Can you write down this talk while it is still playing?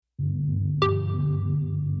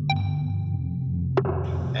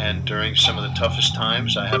And during some of the toughest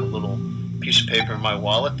times, I have a little piece of paper in my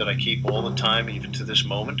wallet that I keep all the time, even to this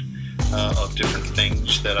moment, of different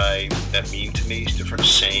things that mean to me, different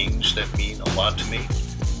sayings that mean a lot to me,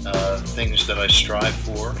 things that I strive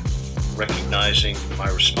for, recognizing my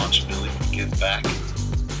responsibility to give back.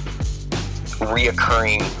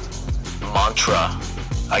 Reoccurring mantra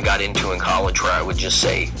I got into in college where I would just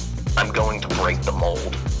say, I'm going to break the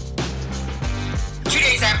mold. 2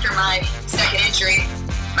 days after my second injury,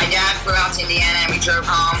 my dad flew out to Indiana and we drove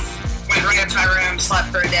home. Went right up to my room,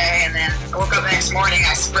 slept for a day, and then I woke up the next morning,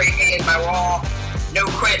 I spray painted my wall, no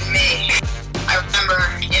quitting me. I remember,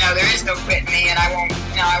 there is no quitting me, and I won't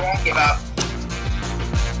give up.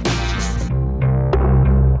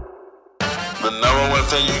 The number one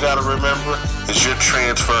thing you gotta remember is you're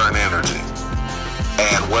transferring energy.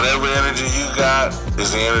 And whatever energy you got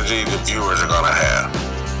is the energy the viewers are gonna have.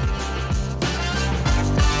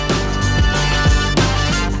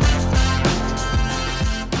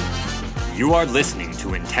 You are listening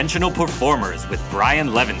to Intentional Performers with Brian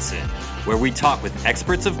Levinson, where we talk with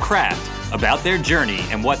experts of craft about their journey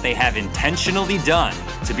and what they have intentionally done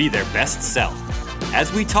to be their best self.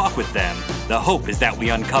 As we talk with them, the hope is that we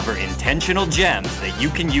uncover intentional gems that you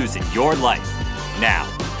can use in your life. Now,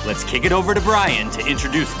 let's kick it over to Brian to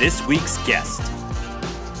introduce this week's guest.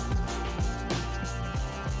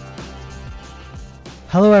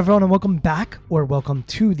 Hello, everyone, and welcome back, or welcome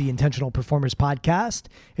to the Intentional Performers Podcast.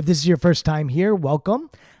 If this is your first time here, welcome.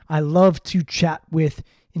 I love to chat with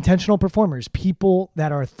intentional performers, people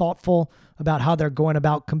that are thoughtful about how they're going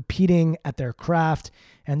about competing at their craft.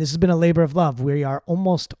 And this has been a labor of love. We are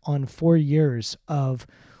almost on 4 years of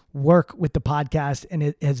work with the podcast, and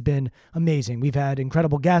it has been amazing. We've had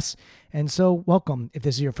incredible guests, and so welcome. If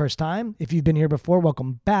this is your first time, if you've been here before,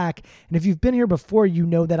 welcome back. And if you've been here before, you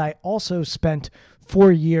know that I also spent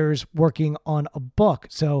 4 years working on a book.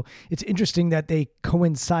 So it's interesting that they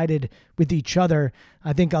coincided with each other.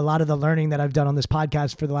 I think a lot of the learning that I've done on this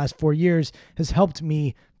podcast for the last 4 years has helped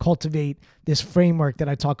me cultivate this framework that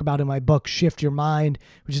I talk about in my book, Shift Your Mind,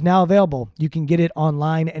 which is now available. You can get it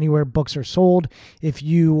online anywhere books are sold. If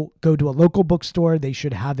you go to a local bookstore, they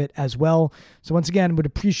should have it as well. So once again, would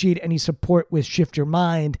appreciate any support with Shift Your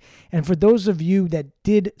Mind. And for those of you that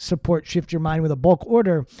did support Shift Your Mind with a bulk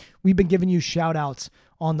order, we've been giving you shout outs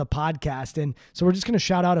on the podcast. And so we're just going to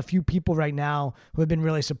shout out a few people right now who have been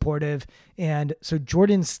really supportive. And so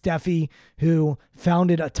Jordan Steffi, who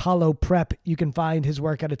founded Atalo Prep, you can find his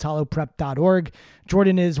work at ataloprep.org.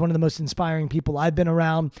 Jordan is one of the most inspiring people I've been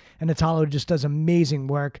around, and Atalo just does amazing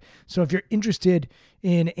work. So if you're interested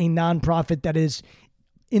in a nonprofit that is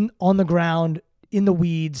on the ground, in the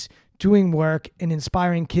weeds, doing work and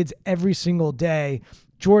inspiring kids every single day,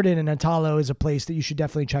 Jordan and Atalo is a place that you should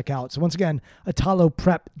definitely check out. So once again,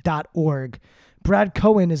 ataloprep.org. Brad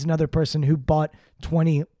Cohen is another person who bought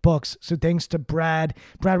 20 books. So thanks to Brad.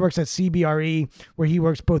 Brad works at CBRE, where he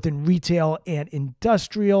works both in retail and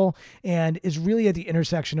industrial, and is really at the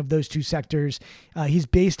intersection of those two sectors. He's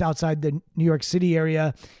based outside the New York City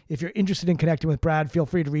area. If you're interested in connecting with Brad, feel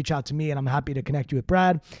free to reach out to me, and I'm happy to connect you with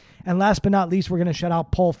Brad. And last but not least, we're going to shout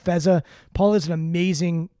out Paul Fezza. Paul is an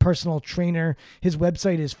amazing personal trainer. His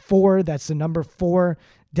website is 4, that's the number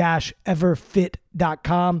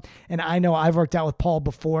 4-everfit.com. And I know I've worked out with Paul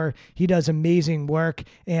before. He does amazing work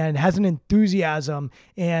and has an enthusiasm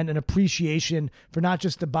and an appreciation for not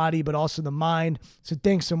just the body, but also the mind. So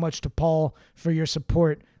thanks so much to Paul for your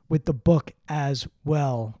support with the book as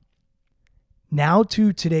well. Now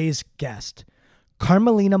to today's guest.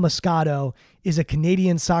 Carmelina Moscato is a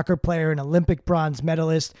Canadian soccer player and Olympic bronze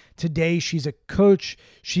medalist. Today, she's a coach.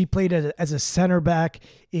 She played as a center back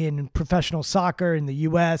in professional soccer in the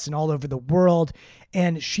U.S. and all over the world.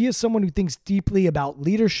 And she is someone who thinks deeply about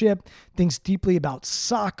leadership, thinks deeply about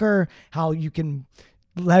soccer, how you can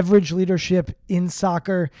leverage leadership in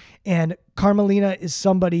soccer. And Carmelina is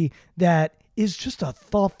somebody that is just a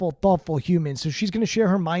thoughtful human. So she's going to share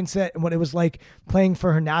her mindset and what it was like playing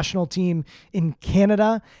for her national team in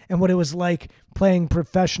Canada and what it was like playing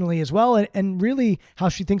professionally as well. And really how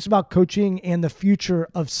she thinks about coaching and the future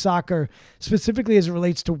of soccer, specifically as it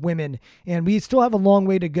relates to women. And we still have a long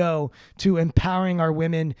way to go to empowering our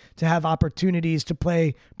women to have opportunities to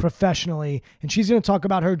play professionally. And she's going to talk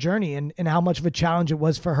about her journey and how much of a challenge it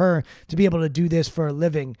was for her to be able to do this for a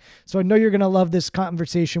living. So I know you're going to love this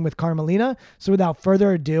conversation with Carmelina. So without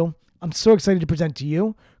further ado, I'm so excited to present to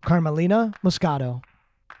you Carmelina Moscato.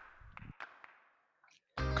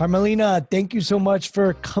 Carmelina, thank you so much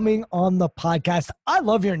for coming on the podcast. I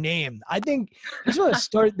love your name. I think I just want to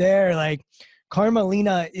start there. Like,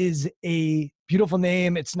 Carmelina is a beautiful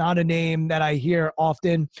name. It's not a name that I hear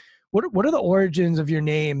often. What are the origins of your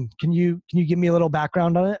name? Can you give me a little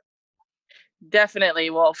background on it? Definitely.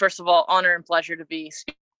 Well, first of all, honor and pleasure to be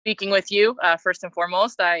speaking with you. First and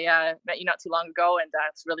foremost, I met you not too long ago, and I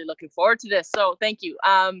was really looking forward to this. So thank you.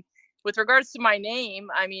 With regards to my name,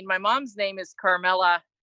 I mean, my mom's name is Carmela,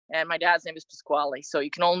 and my dad's name is Pasquale. So you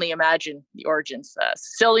can only imagine the origins.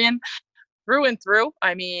 Sicilian through and through.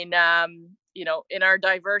 I mean, in our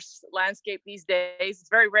diverse landscape these days, it's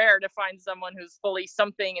very rare to find someone who's fully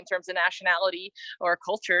something in terms of nationality or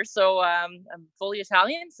culture. So I'm fully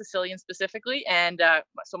Italian, Sicilian specifically. And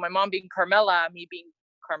so my mom being Carmela, me being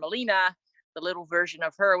Carmelina, the little version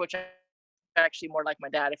of her, which I actually more like my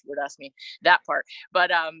dad, if you were to ask me that part. But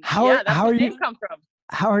that's where the name come from.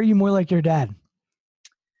 How are you more like your dad?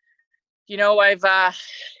 I've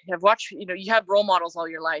watched, you have role models all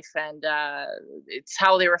your life, and it's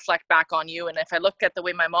how they reflect back on you. And if I look at the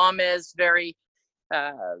way my mom is,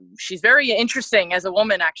 she's very interesting as a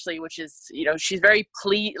woman, actually, which is, she's very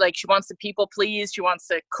she wants to people please. She wants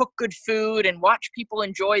to cook good food and watch people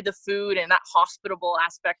enjoy the food, and that hospitable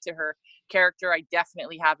aspect to her character, I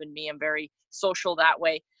definitely have in me. I'm very social that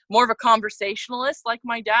way. More of a conversationalist like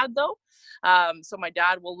my dad, though. So my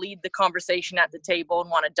dad will lead the conversation at the table and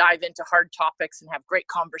want to dive into hard topics and have great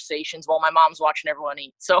conversations while my mom's watching everyone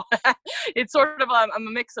eat. So it's sort of, I'm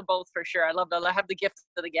a mix of both for sure. I have the gift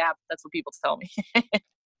of the gab. That's what people tell me.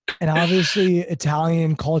 And obviously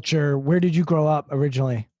Italian culture. Where did you grow up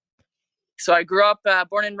originally? So I grew up,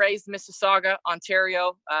 born and raised in Mississauga,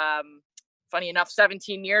 Ontario. Funny enough,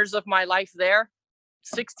 17 years of my life there,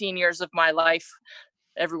 16 years of my life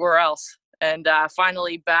everywhere else. And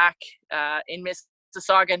finally back in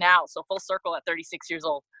Mississauga now. So full circle at 36 years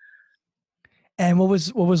old. And what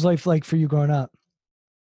was life like for you growing up?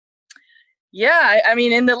 Yeah, I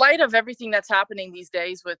mean, in the light of everything that's happening these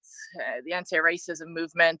days with the anti-racism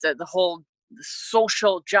movement, the whole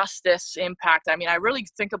social justice impact, I mean, I really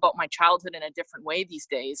think about my childhood in a different way these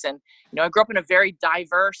days. And, I grew up in a very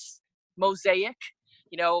diverse mosaic.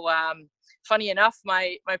 Funny enough,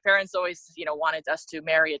 my parents always, wanted us to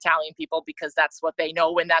marry Italian people because that's what they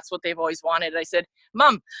know and that's what they've always wanted. I said,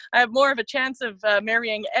 Mom, I have more of a chance of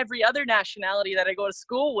marrying every other nationality that I go to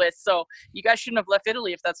school with. So you guys shouldn't have left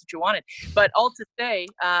Italy if that's what you wanted. But all to say,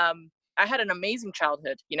 I had an amazing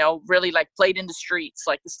childhood, really played in the streets.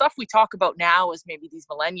 Like the stuff we talk about now is maybe these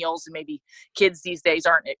millennials and maybe kids these days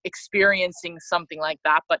aren't experiencing something like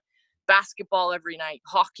that. But basketball every night,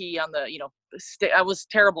 hockey on the, I was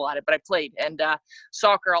terrible at it, but I played. And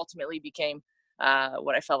soccer ultimately became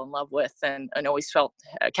what I fell in love with and always felt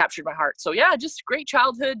captured my heart. So yeah, just great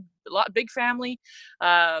childhood, big family.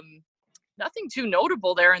 Nothing too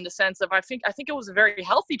notable there in the sense of I think it was a very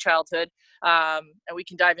healthy childhood. And we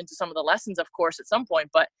can dive into some of the lessons, of course, at some point.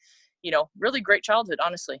 But, really great childhood,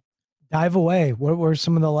 honestly. Dive away. What were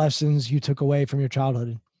some of the lessons you took away from your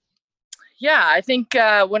childhood? Yeah, I think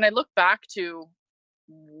when I look back to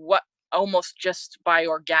what almost just by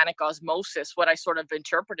organic osmosis, what I sort of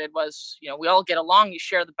interpreted was, we all get along. You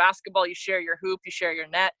share the basketball, you share your hoop, you share your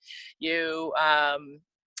net, you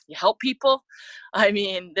help people. I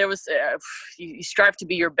mean, there was, you strive to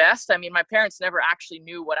be your best. I mean, my parents never actually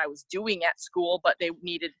knew what I was doing at school, but they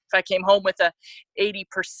needed, if I came home with a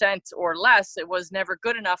 80% or less, it was never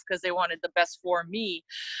good enough because they wanted the best for me.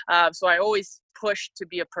 So I always pushed to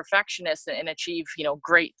be a perfectionist and achieve,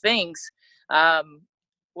 great things.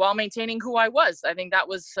 While maintaining who I was. I think that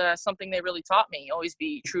was something they really taught me. Always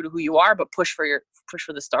be true to who you are, but push for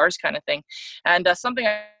the stars kind of thing. And something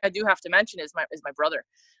I do have to mention is my brother.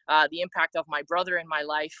 The impact of my brother in my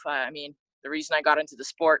life. I mean, the reason I got into the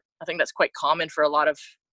sport, I think that's quite common for a lot of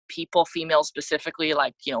people, females specifically,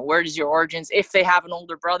 where does your origins? If they have an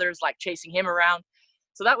older brother, is chasing him around.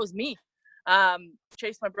 So that was me.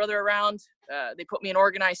 Chased my brother around. They put me in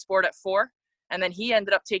organized sport at 4. And then he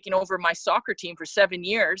ended up taking over my soccer team for 7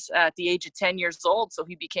 years at the age of 10 years old. So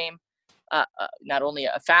he became not only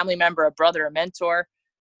a family member, a brother, a mentor,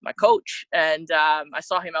 my coach. And I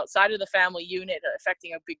saw him outside of the family unit,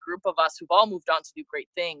 affecting a big group of us who've all moved on to do great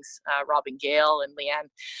things. Robin Gale and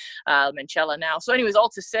Leanne Manchella now. So anyways, all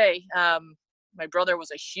to say, my brother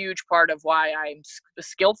was a huge part of why I'm a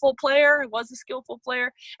skillful player,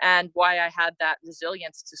 and why I had that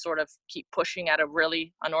resilience to sort of keep pushing at a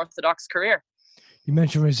really unorthodox career. You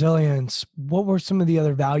mentioned resilience. What were some of the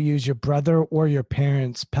other values your brother or your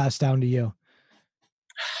parents passed down to you?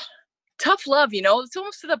 Tough love, it's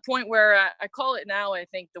almost to the point where I call it now, I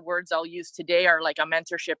think the words I'll use today are like a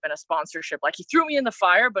mentorship and a sponsorship. Like he threw me in the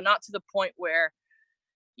fire, but not to the point where,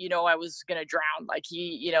 I was going to drown. Like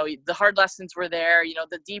the hard lessons were there,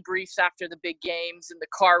 the debriefs after the big games and the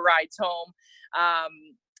car rides home.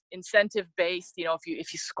 incentive based. You know,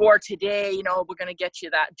 if you score today, you know, we're going to get you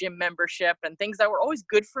that gym membership and things that were always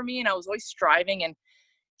good for me. And I was always striving, and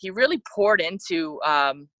he really poured into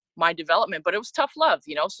my development, but it was tough love.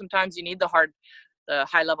 You know, sometimes you need the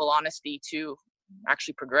high level honesty to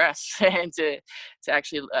actually progress and to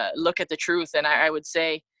actually look at the truth. And I would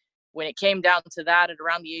say when it came down to that at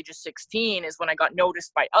around the age of 16 is when I got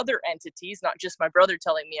noticed by other entities, not just my brother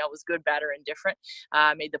telling me I was good, bad, or indifferent.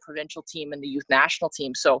 I made the provincial team and the youth national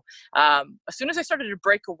team. So as soon as I started to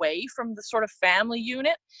break away from the sort of family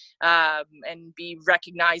unit and be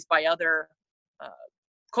recognized by other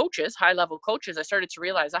coaches, high-level coaches, I started to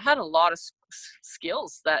realize I had a lot of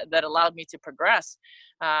skills that allowed me to progress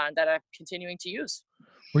that I'm continuing to use.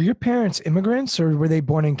 Were your parents immigrants, or were they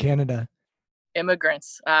born in Canada?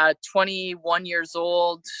 Immigrants, 21 years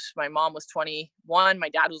old. My mom was 21. My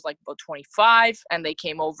dad was like about 25, and they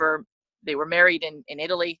came over. They were married in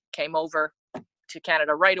Italy, came over to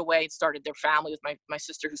Canada right away, started their family with my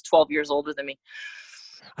sister, who's 12 years older than me.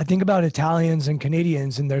 I think about Italians and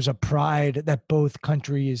Canadians, and there's a pride that both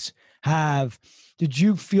countries have. Did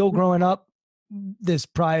you feel growing up this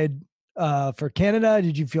pride for Canada?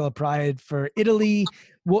 Did you feel a pride for Italy?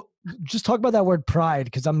 What? Just talk about that word pride,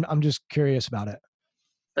 because I'm just curious about it.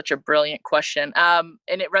 Such a brilliant question, and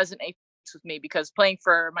it resonates with me because playing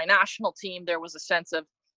for my national team, there was a sense of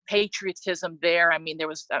patriotism there. I mean, there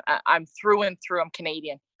was. I'm through and through. I'm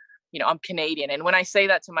Canadian. You know, I'm Canadian. And when I say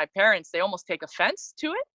that to my parents, they almost take offense to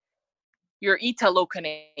it. You're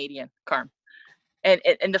Italo-Canadian, Carm. And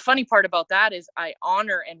the funny part about that is I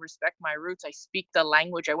honor and respect my roots. I speak the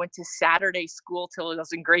language. I went to Saturday school till I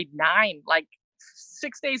was in grade 9. Like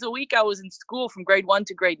 6 days a week, I was in school from grade 1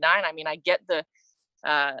 to grade 9. I mean, I get the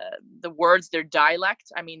words, their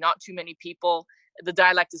dialect. I mean, not too many people. The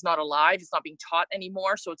dialect is not alive. It's not being taught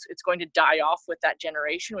anymore. So it's going to die off with that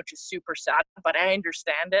generation, which is super sad, but I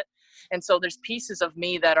understand it. And so there's pieces of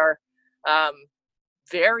me that are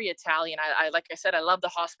very Italian. I like I said, I love the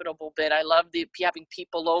hospitable bit. I love having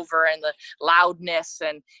people over and the loudness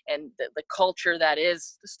and the culture that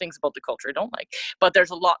is. There's things about the culture I don't like, but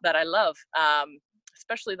there's a lot that I love,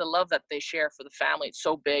 especially the love that they share for the family. It's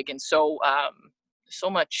so big and so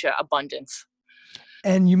much abundance.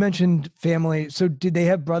 And you mentioned family. So did they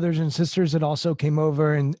have brothers and sisters that also came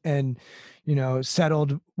over and you know,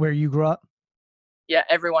 settled where you grew up? Yeah,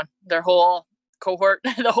 everyone, their whole cohort,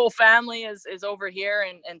 the whole family is over here.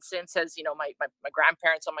 And since as, you know, my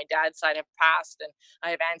grandparents on my dad's side have passed, and I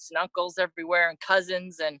have aunts and uncles everywhere and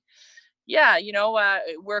cousins. And yeah, you know,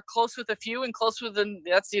 we're close with a few and close with them.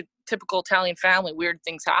 That's the typical Italian family. Weird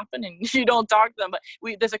things happen and you don't talk to them. But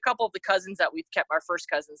there's a couple of the cousins that we've kept, our first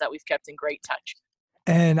cousins that we've kept in great touch.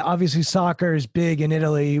 And obviously soccer is big in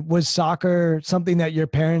Italy. Was soccer something that your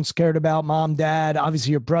parents cared about? Mom, dad, obviously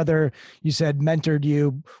your brother, you said, mentored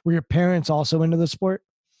you. Were your parents also into the sport?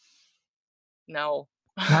 No.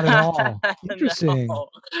 Not at all. Interesting.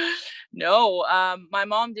 No. My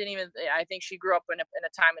mom didn't even, I think she grew up in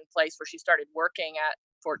a time and place where she started working at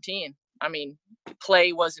 14. I mean,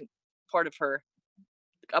 play wasn't part of her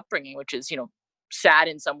upbringing, which is, you know, sad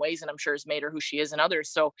in some ways, and I'm sure has made her who she is in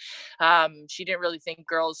others. So she didn't really think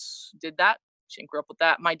girls did that. She didn't grow up with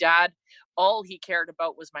that. My dad, all he cared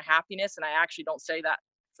about was my happiness, and I actually don't say that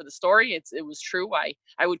for the story. It was true.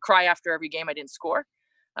 I would cry after every game I didn't score.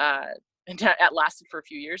 And that lasted for a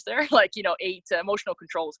few years there. Like, you know, emotional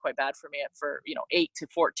control was quite bad for me for, you know, 8 to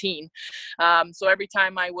 14. So every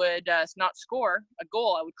time I would not score a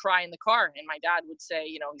goal, I would cry in the car. And my dad would say,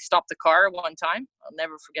 you know, he stopped the car one time. I'll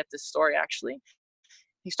never forget this story, actually.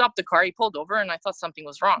 He stopped the car, he pulled over, and I thought something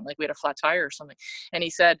was wrong, like we had a flat tire or something. And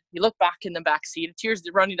he said, he looked back in the back seat, tears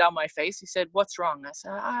running down my face. He said, "What's wrong?" I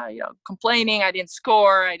said, you know, complaining, I didn't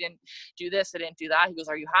score, I didn't do this, I didn't do that. He goes,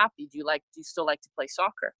 "Are you happy? Do you still like to play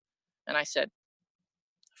soccer?" And I said,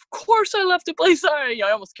 "Of course I love to play soccer." You know,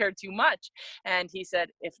 I almost cared too much. And he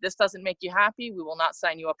said, "If this doesn't make you happy, we will not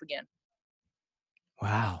sign you up again."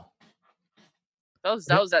 Wow. That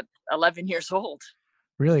was at 11 years old.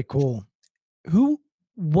 Really cool.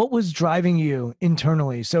 What was driving you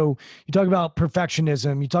internally? So you talk about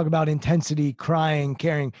perfectionism, you talk about intensity, crying,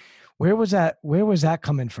 caring. Where was that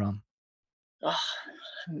coming from? Oh,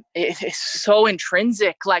 it's so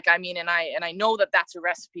intrinsic. Like, I mean, and I know that that's a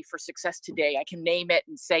recipe for success today. I can name it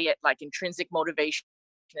and say it, like intrinsic motivation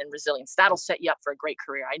and resilience. That'll set you up for a great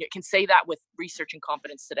career. I can say that with research and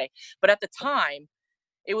confidence today. But at the time,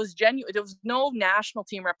 it was genuine. There was no national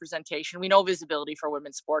team representation. We know visibility for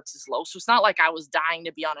women's sports is low. So it's not like I was dying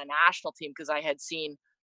to be on a national team because I had seen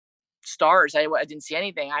stars. I didn't see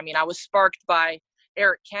anything. I mean, I was sparked by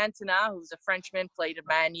Eric Cantona, who's a Frenchman, played at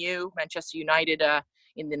Man U, Manchester United,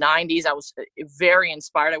 in the 90s. I was very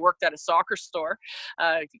inspired. I worked at a soccer store,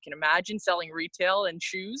 if you can imagine, selling retail and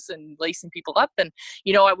shoes and lacing people up. And,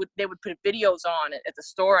 they would put videos on at the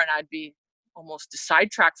store, and I'd be almost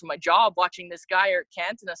sidetracked from my job watching this guy, Eric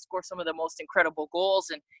Cantona, score some of the most incredible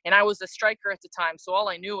goals. And I was a striker at the time. So all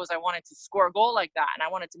I knew was I wanted to score a goal like that. And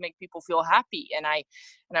I wanted to make people feel happy. And I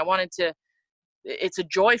wanted to, it's a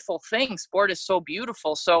joyful thing. Sport is so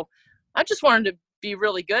beautiful. So I just wanted to be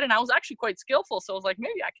really good. And I was actually quite skillful. So I was like,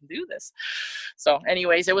 maybe I can do this. So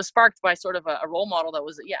anyways, it was sparked by sort of a role model that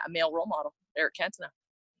was, a male role model, Eric Cantona,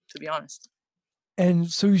 to be honest.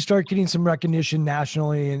 And so you start getting some recognition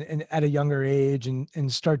nationally and at a younger age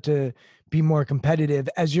and start to be more competitive.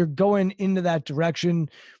 As you're going into that direction,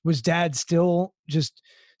 was Dad still just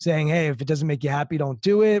saying, hey, if it doesn't make you happy, don't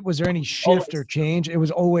do it? Was there any shift or change? It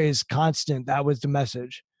was always constant. That was the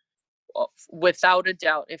message. Without a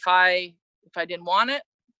doubt. If I didn't want it,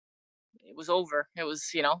 it was over. It was,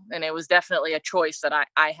 and it was definitely a choice that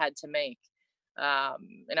I had to make.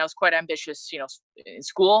 And I was quite ambitious, in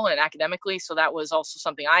school and academically. So that was also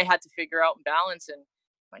something I had to figure out and balance, and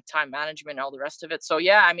my time management and all the rest of it. So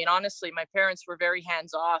yeah, I mean, honestly, my parents were very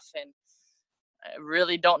hands off, and I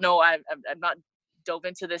really don't know. I've not dove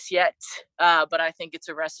into this yet, but I think it's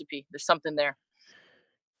a recipe. There's something there.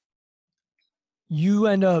 You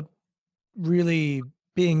end up really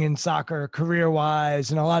being in soccer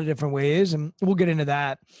career-wise in a lot of different ways, and we'll get into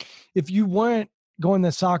that. If you weren't going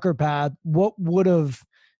the soccer path, what would have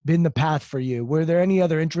been the path for you? Were there any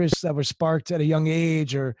other interests that were sparked at a young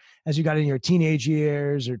age, or as you got in your teenage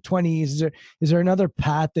years or 20s? Is there another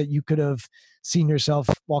path that you could have seen yourself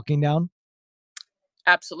walking down?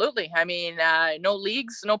 Absolutely. I mean,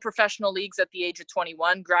 no professional leagues at the age of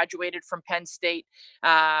 21. Graduated from Penn State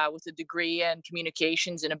with a degree in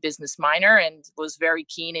communications and a business minor, and was very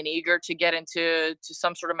keen and eager to get into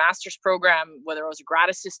some sort of master's program, whether I was a grad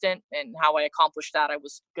assistant, and how I accomplished that I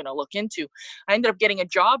was going to look into. I ended up getting a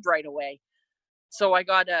job right away. So I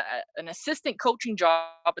got an assistant coaching job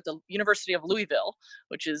at the University of Louisville,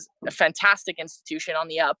 which is a fantastic institution on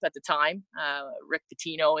the up at the time. Rick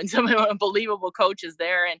Pitino and some unbelievable coaches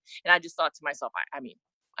there. And I just thought to myself, I mean,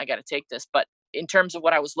 I got to take this. But in terms of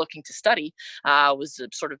what I was looking to study, was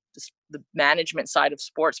sort of the management side of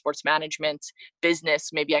sports management, business.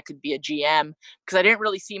 Maybe I could be a GM, because I didn't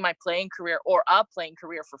really see my playing career or a playing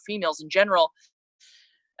career for females in general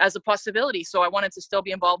as a possibility. So I wanted to still be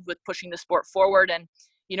involved with pushing the sport forward. And,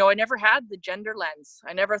 I never had the gender lens.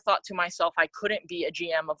 I never thought to myself, I couldn't be a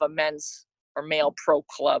GM of a men's or male pro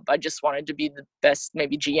club. I just wanted to be the best,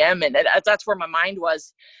 maybe GM. And that's where my mind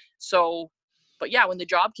was. So, but yeah, when the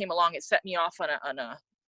job came along, it set me off on a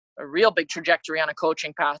real big trajectory on a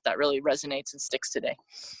coaching path that really resonates and sticks today.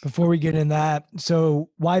 Before we get in that, so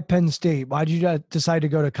why Penn State? Why did you decide to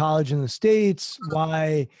go to college in the States?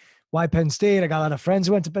 Why Penn State? I got a lot of friends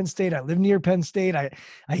who went to Penn State. I live near Penn State. I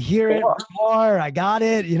hear it more. I got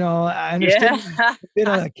it. I understand. I've been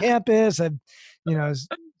on a campus. I've,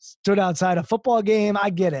 stood outside a football game. I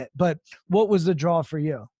get it. But what was the draw for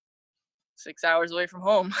you? 6 hours away from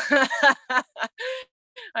home.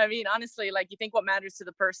 I mean, honestly, like, you think what matters to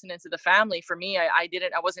the person and to the family. For me, I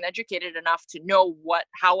wasn't educated enough to know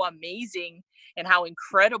how amazing and how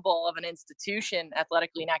incredible of an institution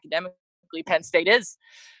athletically and academically Penn State is.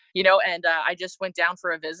 And I just went down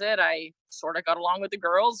for a visit. I sort of got along with the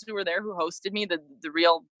girls who were there, who hosted me, the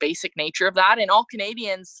real basic nature of that. And all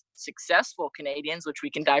Canadians, successful Canadians, which we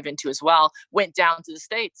can dive into as well, went down to the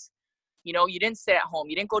States. You didn't stay at home.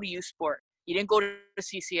 You didn't go to U Sport. You didn't go to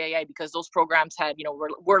CCAA, because those programs had,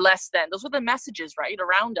 were less than. Those were the messages, right,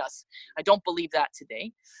 around us. I don't believe that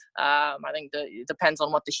today. I think it depends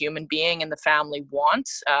on what the human being and the family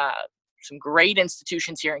wants. Some great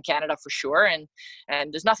institutions here in Canada for sure. And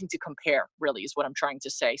there's nothing to compare, really, is what I'm trying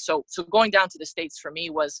to say. So going down to the States for me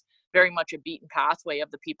was very much a beaten pathway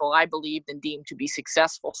of the people I believed and deemed to be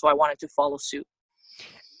successful. So I wanted to follow suit.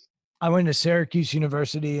 I went to Syracuse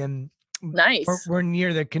University, and nice. We're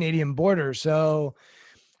near the Canadian border. So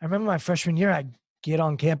I remember my freshman year, I get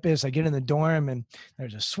on campus, I get in the dorm, and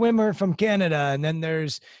there's a swimmer from Canada. And then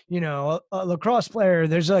there's, a lacrosse player.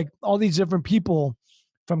 There's like all these different people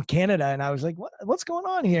from Canada. And I was like, what's going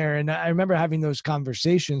on here? And I remember having those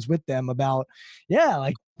conversations with them about,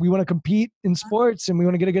 like, we want to compete in sports and we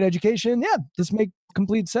want to get a good education. Yeah, this makes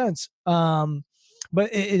complete sense. But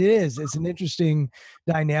it's an interesting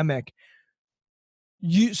dynamic.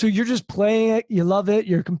 So you're just playing it, you love it,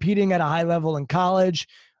 you're competing at a high level in college.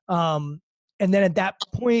 And then at that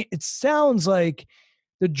point, it sounds like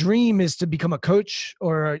the dream is to become a coach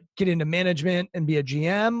or get into management and be a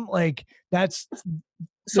GM. Like that's.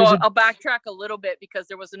 So I'll backtrack a little bit because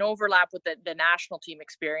there was an overlap with the national team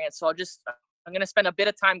experience. So I'm going to spend a bit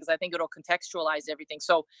of time because I think it'll contextualize everything.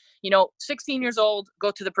 So, 16 years old,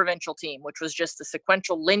 go to the provincial team, which was just the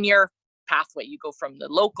sequential linear pathway. You go from the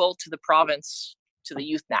local to the province to the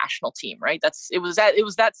youth national team, right? It was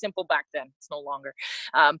that simple back then. It's no longer.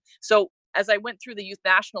 So as I went through the youth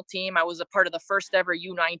national team, I was a part of the first ever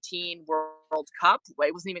U19 World Cup.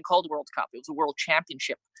 It wasn't even called World Cup. It was a World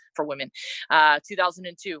Championship for women.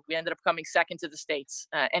 2002, we ended up coming second to the States,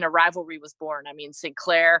 and a rivalry was born. I mean,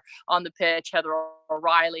 Sinclair on the pitch, Heather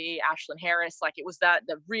O'Reilly, Ashlyn Harris, like it was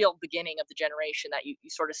the real beginning of the generation that you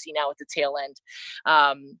sort of see now at the tail end.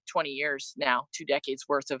 20 years now, 2 decades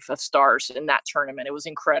worth of stars in that tournament. It was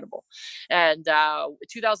incredible. And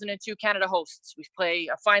 2002 Canada hosts. We play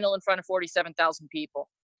a final in front of 47,000 people.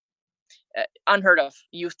 Unheard of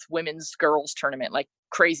youth, women's, girls tournament, like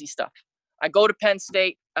crazy stuff. I go to Penn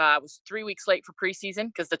State. I was 3 weeks late for preseason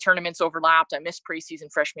because the tournaments overlapped. I missed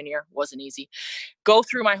preseason freshman year. Wasn't easy. Go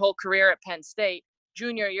through my whole career at Penn State.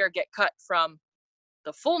 Junior year, get cut from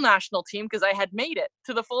the full national team because I had made it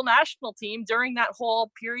to the full national team during that whole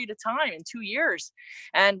period of time in 2 years,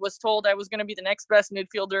 and was told I was going to be the next best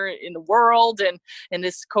midfielder in the world. And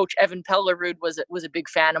this coach, Evan Pellerud, was a big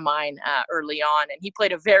fan of mine early on. And he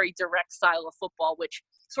played a very direct style of football, which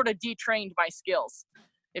sort of detrained my skills,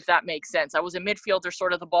 if that makes sense. I was a midfielder,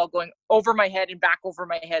 sort of the ball going over my head and back over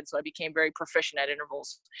my head. So I became very proficient at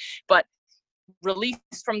intervals, but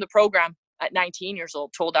released from the program at 19 years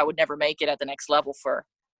old, told I would never make it at the next level for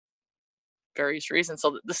various reasons.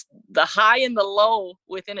 So the high and the low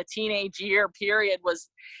within a teenage year period was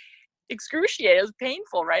excruciating. It was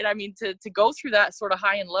painful, right? I mean, to go through that sort of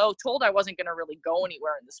high and low, told I wasn't going to really go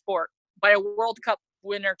anywhere in the sport by a World Cup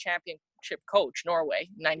winner championship coach, Norway,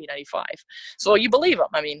 1995. So you believe him.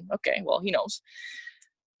 I mean, okay, well, he knows.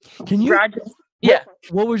 Can you? Yeah.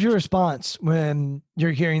 What was your response when you're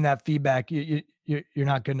hearing that feedback? You're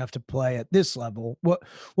not good enough to play at this level. What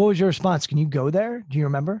was your response? Can you go there? Do you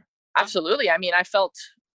remember? Absolutely. I mean, I felt,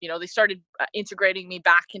 they started integrating me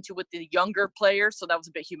back into with the younger players. So that was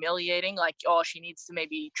a bit humiliating. Like, oh, she needs to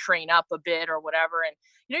maybe train up a bit or whatever. And,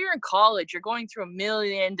 you're in college, you're going through a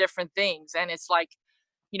million different things. And it's like,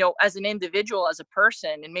 as an individual, as a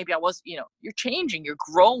person, and maybe I was, you're changing, you're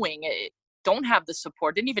growing. Don't have the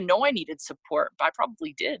support. Didn't even know I needed support, but I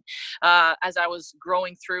probably did. As I was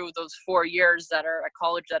growing through those 4 years that are at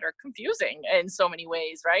college that are confusing in so many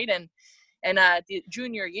ways, right? And the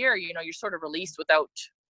junior year, you're sort of released without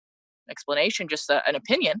explanation, just an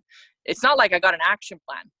opinion. It's not like I got an action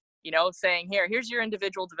plan, saying, here's your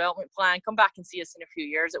individual development plan. Come back and see us in a few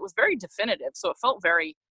years. It was very definitive. So it felt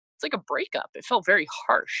it's like a breakup. It felt very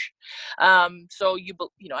harsh. So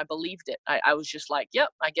I believed it. I was just like, yep,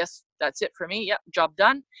 I guess that's it for me. Yep. Job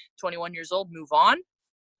done. 21 years old, move on.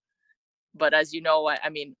 But as you know, I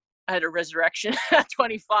mean, I had a resurrection at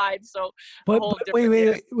 25. So, but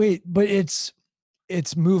wait, but it's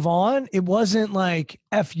move on. It wasn't like,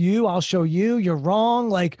 F you, I'll show you, you're wrong.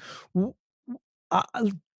 Like,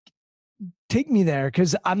 take me there.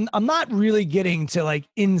 Cause I'm not really getting to like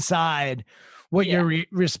inside what your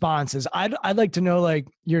response is. I'd like to know like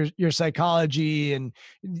your psychology and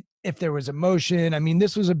if there was emotion. I mean,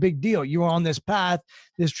 this was a big deal. You were on this path,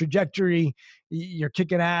 this trajectory, you're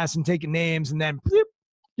kicking ass and taking names, and then bloop,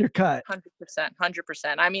 you're cut.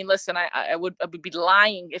 100%. I mean, listen, I would be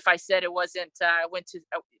lying if I said it wasn't. I went to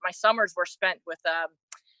my summers were spent with a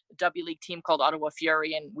W League team called Ottawa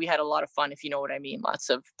Fury, and we had a lot of fun, if you know what I mean. Lots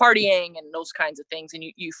of partying and those kinds of things, and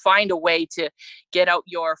you find a way to get out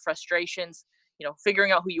your frustrations.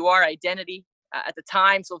 Figuring out who you are, identity at the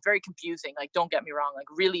time. So very confusing. Like, don't get me wrong, like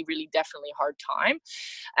really, really definitely hard time.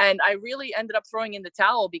 And I really ended up throwing in the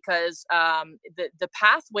towel because the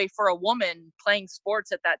pathway for a woman playing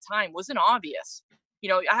sports at that time wasn't obvious.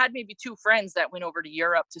 I had maybe 2 friends that went over to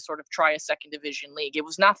Europe to sort of try a second division league. It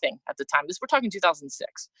was nothing at the time. We're talking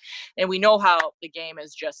 2006. And we know how the game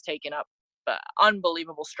has just taken up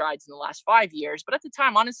unbelievable strides in the last 5 years. But at the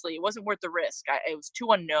time, honestly, it wasn't worth the risk. It was too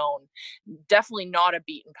unknown, definitely not a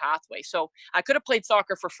beaten pathway. So I could have played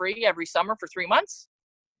soccer for free every summer for 3 months.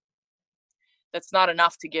 That's not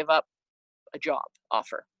enough to give up a job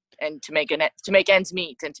offer and to make ends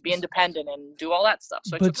meet and to be independent and do all that stuff.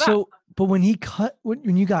 So but when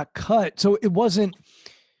you got cut, so it wasn't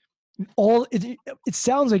all, it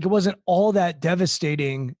sounds like it wasn't all that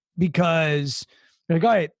devastating because like, all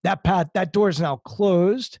right, that door is now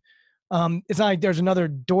closed. It's not like there's another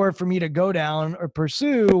door for me to go down or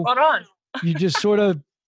pursue. Hold on. You just sort of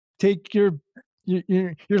take your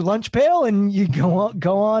your lunch pail and you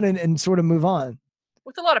go on and sort of move on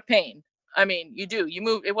with a lot of pain. I mean, you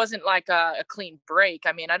move. It wasn't like a clean break.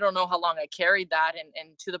 I mean, I don't know how long I carried that.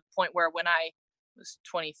 And to the point where when I was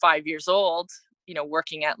 25 years old,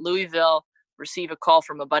 working at Louisville, receive a call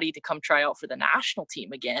from a buddy to come try out for the national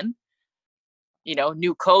team again.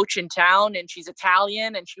 New coach in town, and she's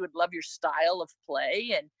Italian, and she would love your style of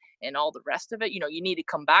play and all the rest of it. You need to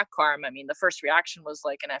come back, Carm. I mean, the first reaction was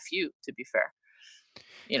like an F you, to be fair.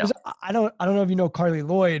 I don't know if you know Carly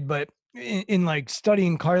Lloyd, but in like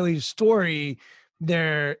studying Carly's story,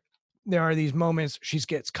 there are these moments she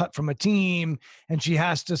gets cut from a team and she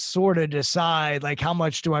has to sort of decide like, how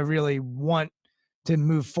much do I really want to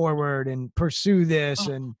move forward and pursue this?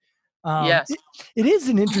 And yes, it is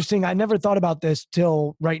an interesting, I never thought about this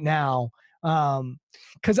till right now.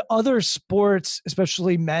 Cause other sports,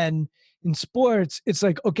 especially men in sports, it's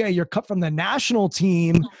like, okay, you're cut from the national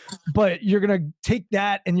team, but you're going to take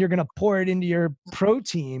that and you're going to pour it into your pro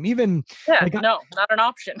team. Even no, not an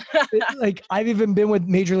option. Like I've even been with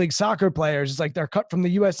Major League Soccer players. It's like they're cut from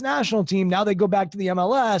the U.S. national team. Now they go back to the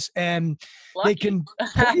MLS and they can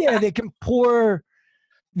pour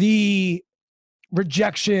the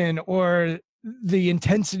rejection or the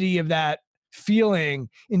intensity of that feeling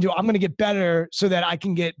into, I'm going to get better so that I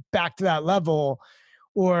can get back to that level.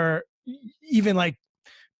 Or even like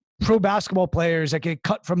pro basketball players that get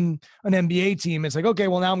cut from an NBA team. It's like, okay,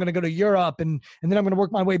 well now I'm going to go to Europe and then I'm going to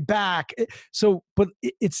work my way back.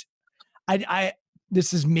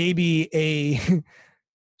 This is maybe a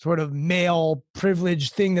sort of male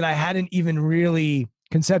privilege thing that I hadn't even really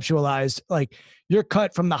conceptualized. Like you're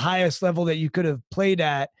cut from the highest level that you could have played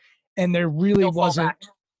at. And there really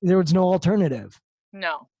there was no alternative.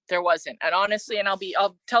 No, there wasn't. And honestly, and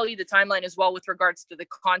I'll tell you the timeline as well with regards to the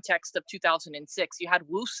context of 2006. You had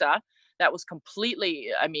WUSA that was completely,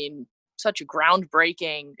 such a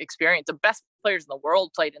groundbreaking experience. The best players in the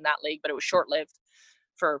world played in that league, but it was short-lived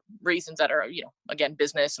for reasons that are, again,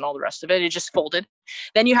 business and all the rest of it. It just folded.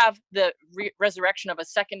 Then you have the resurrection of a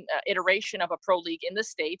second iteration of a pro league in the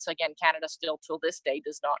States. Again, Canada still till this day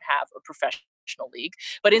does not have a professional league,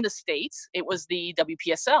 but in the States, it was the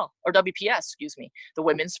WPSL or WPS, excuse me, the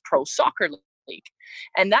Women's Pro Soccer League.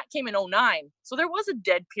 And that came in 2009. So there was a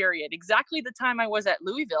dead period, exactly the time I was at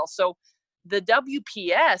Louisville. So the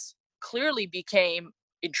WPS clearly became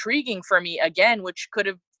intriguing for me again, which could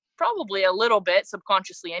have probably a little bit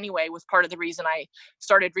subconsciously anyway, was part of the reason I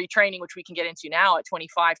started retraining, which we can get into now at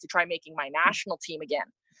 25, to try making my national team again,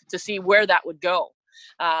 to see where that would go.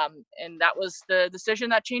 And that was the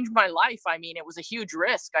decision that changed my life. I mean, it was a huge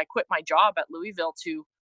risk. I quit my job at Louisville to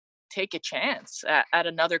take a chance at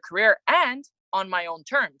another career and on my own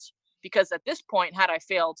terms, because at this point, had I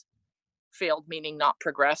failed meaning not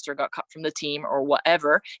progressed or got cut from the team or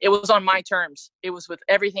whatever, it was on my terms. It was with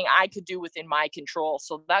everything I could do within my control.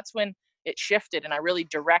 So that's when it shifted, and I really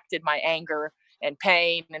directed my anger and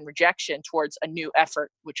pain and rejection towards a new effort,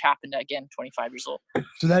 which happened again 25 years old.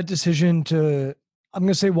 So that decision to, I'm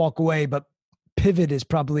going to say walk away, but pivot is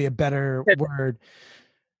probably a better word.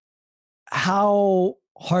 How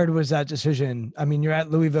hard was that decision? I mean, you're at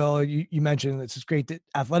Louisville. You mentioned this is great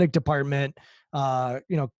athletic department,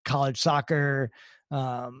 college soccer,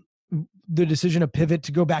 the decision to pivot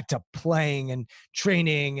to go back to playing and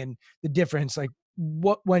training and the difference, like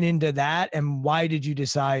what went into that and why did you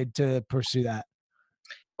decide to pursue that?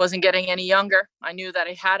 Wasn't getting any younger. I knew that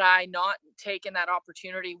had I not taken that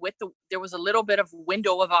opportunity there was a little bit of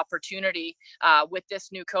window of opportunity with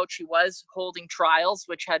this new coach. He was holding trials,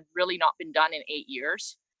 which had really not been done in 8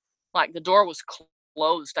 years. Like the door was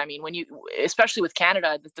closed. I mean, especially with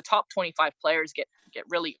Canada, the top 25 players get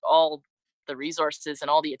really all the resources and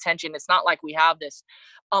all the attention. It's not like we have this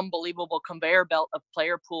unbelievable conveyor belt of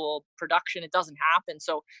player pool production. It doesn't happen.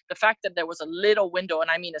 So the fact that there was a little window, and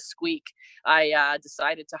I mean a squeak, I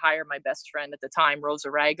decided to hire my best friend at the time, Rosa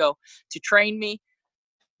Rago, to train me,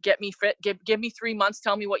 get me fit, give me 3 months,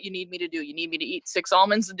 tell me what you need me to do. You need me to eat 6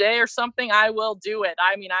 almonds a day or something? I will do it.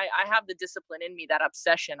 I mean, I have the discipline in me, that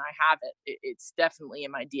obsession. I have it. It's definitely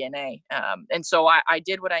in my DNA. And so I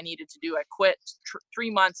did what I needed to do. I quit 3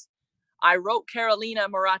 months. I wrote Carolina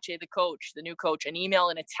Morace, the new coach, an email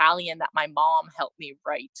in Italian that my mom helped me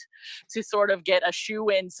write to sort of get a shoe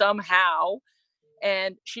in somehow.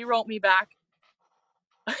 And she wrote me back,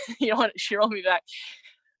 you know what? She wrote me back,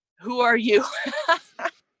 "Who are you?"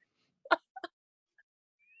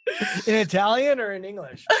 In Italian or in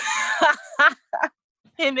English?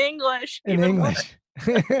 In English. In English.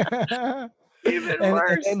 Even and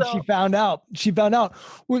worse. then she found out.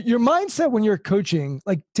 Well, your mindset when you're coaching,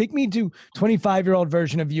 like take me to 25-year-old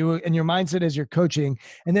version of you and your mindset as you're coaching,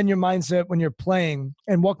 and then your mindset when you're playing,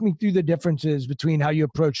 and walk me through the differences between how you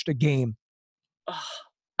approached a game.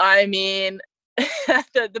 I mean,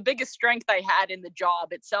 the biggest strength I had in the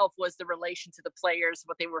job itself was the relation to the players,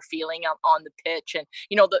 what they were feeling on the pitch. And,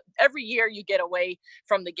 every year you get away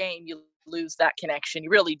from the game, you lose that connection. You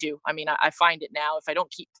really do. I mean, I find it now, if I don't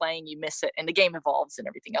keep playing, you miss it, and the game evolves and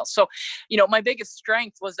everything else. So, my biggest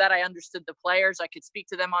strength was that I understood the players. I could speak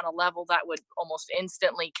to them on a level that would almost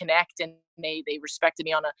instantly connect, and they respected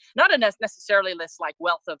me on not necessarily this like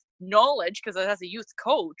wealth of knowledge, because as a youth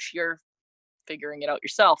coach, you're figuring it out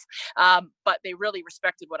yourself. But they really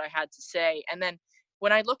respected what I had to say. And then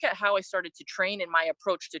when I look at how I started to train and my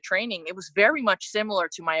approach to training, it was very much similar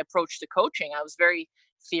to my approach to coaching. I was very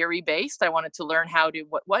theory based. I wanted to learn how to,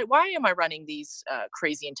 why am I running these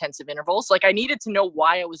crazy intensive intervals? Like I needed to know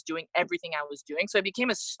why I was doing everything I was doing. So I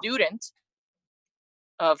became a student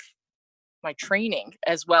of my training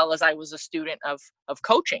as well as I was a student of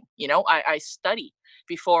coaching. I study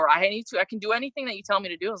before I can do anything that you tell me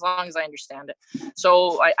to do as long as I understand it.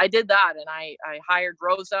 So I did that, and I hired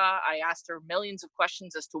Rosa. I asked her millions of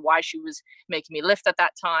questions as to why she was making me lift at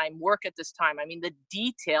that time, work at this time. I mean, the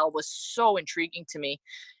detail was so intriguing to me.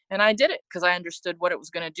 And I did it because I understood what it was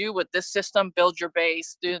going to do with this system: build your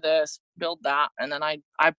base, do this, build that. And then I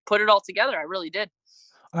put it all together. I really did.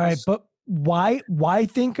 All right. But why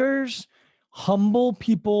thinkers, humble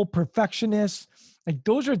people, perfectionists, like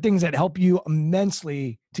those are things that help you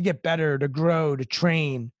immensely to get better, to grow, to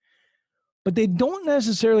train, but they don't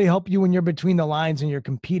necessarily help you when you're between the lines and you're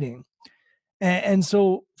competing. And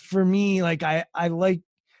so for me, like I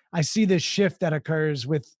see this shift that occurs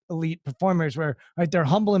with elite performers where, right, they're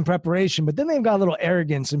humble in preparation, but then they've got a little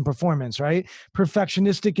arrogance in performance, right?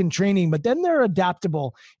 Perfectionistic in training, but then they're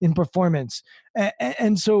adaptable in performance.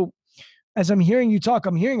 And so as I'm hearing you talk,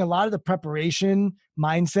 I'm hearing a lot of the preparation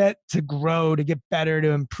mindset to grow, to get better,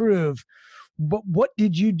 to improve. But what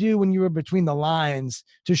did you do when you were between the lines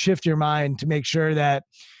to shift your mind to make sure that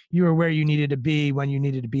you were where you needed to be when you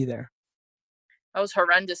needed to be there? I was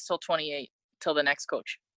horrendous till 28, till the next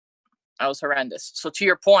coach. I was horrendous. So to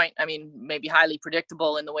your point, I mean, maybe highly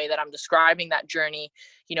predictable in the way that I'm describing that journey,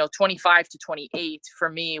 25 to 28 for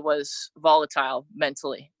me was volatile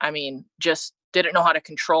mentally. I mean, just didn't know how to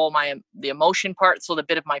control the emotion part. So the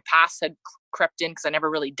bit of my past had crept in because I never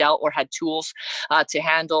really dealt or had tools to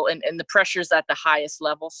handle and the pressures at the highest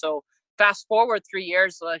level. So fast forward 3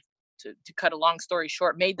 years, to cut a long story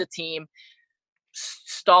short, made the team,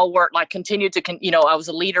 stalwart, like continued to, I was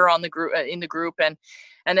a leader on the group in the group. And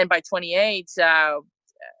then by 28,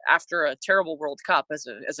 after a terrible World Cup as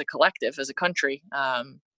a collective, as a country,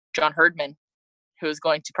 John Herdman, who is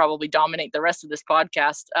going to probably dominate the rest of this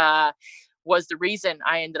podcast, was the reason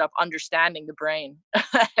I ended up understanding the brain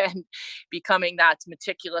and becoming that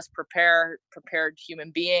meticulous, prepared human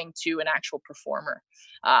being to an actual performer.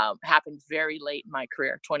 Happened very late in my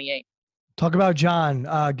career, 28. Talk about John.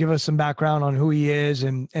 Give us some background on who he is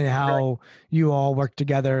and how you all work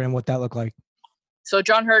together and what that looked like. So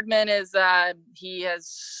John Herdman he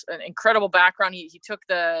has an incredible background. He took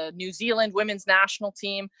the New Zealand women's national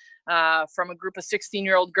team from a group of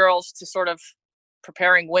 16-year-old girls to sort of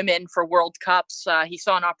preparing women for World Cups. He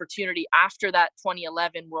saw an opportunity after that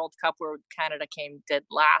 2011 World Cup where Canada came dead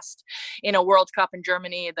last in a World Cup in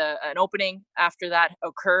Germany. An opening after that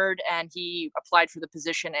occurred, and he applied for the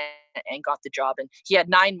position and got the job. And he had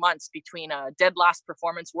 9 months between a dead last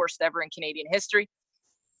performance, worst ever in Canadian history,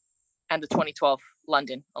 and the 2012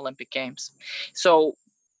 London Olympic Games. So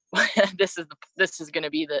this is going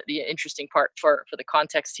to be the interesting part for the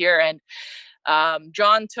context here. And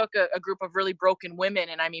John took a group of really broken women,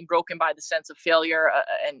 and I mean broken by the sense of failure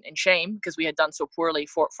and shame because we had done so poorly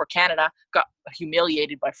for Canada, got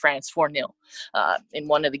humiliated by France 4-0 in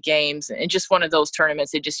one of the games. And just one of those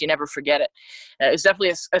tournaments, you never forget it. It was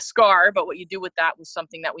definitely a scar, but what you do with that was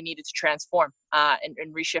something that we needed to transform and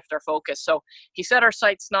reshift our focus. So he set our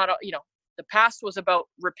sights the past was about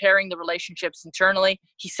repairing the relationships internally.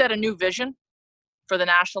 He set a new vision for the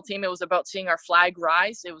national team. It was about seeing our flag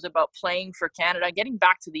rise. It was about playing for Canada, getting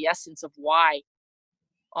back to the essence of why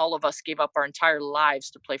all of us gave up our entire lives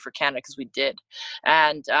to play for Canada, because we did.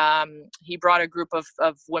 And he brought a group of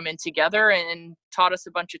women together and taught us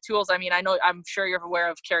a bunch of tools. I mean, I'm sure you're aware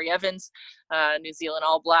of Kerry Evans, New Zealand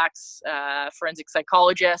All Blacks, forensic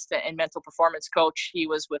psychologist and mental performance coach. He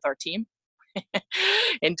was with our team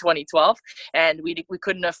in 2012, and we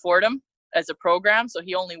couldn't afford him as a program, so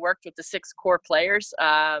he only worked with the 6 core players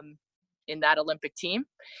in that Olympic team.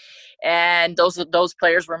 And those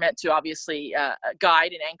players were meant to obviously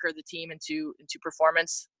guide and anchor the team into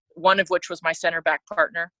performance, one of which was my center back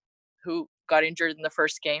partner, who got injured in the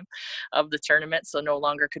first game of the tournament, so no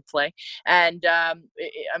longer could play. And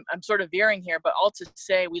I'm sort of veering here, but all to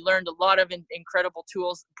say, we learned a lot of incredible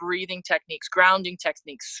tools, breathing techniques, grounding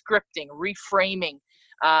techniques, scripting, reframing,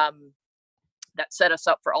 that set us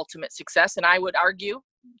up for ultimate success. And I would argue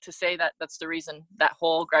to say that that's the reason that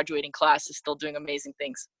whole graduating class is still doing amazing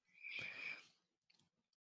things.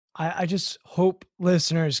 I just hope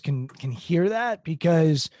listeners can hear that,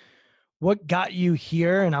 because what got you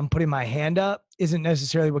here, and I'm putting my hand up, isn't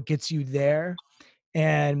necessarily what gets you there.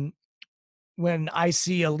 And when I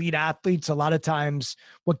see elite athletes, a lot of times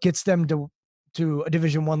what gets them to a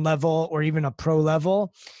Division I level or even a pro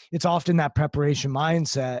level, it's often that preparation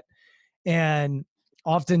mindset. And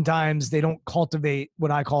oftentimes they don't cultivate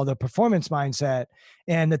what I call the performance mindset,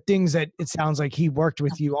 and the things that it sounds like he worked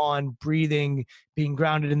with you on: breathing, being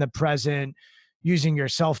grounded in the present, using your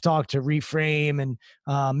self-talk to reframe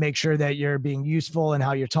and make sure that you're being useful in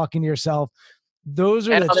how you're talking to yourself. Those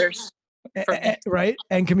are and the others, right.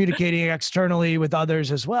 And communicating externally with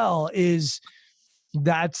others as well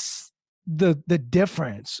that's the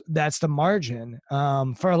difference. That's the margin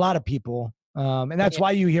for a lot of people. And that's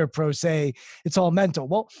why you hear pros say it's all mental.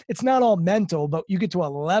 Well, it's not all mental, but you get to a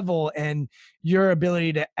level and your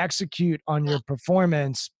ability to execute on your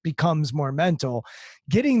performance becomes more mental.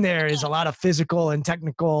 Getting there is a lot of physical and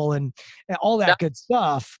technical and all that good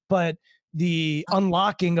stuff. But the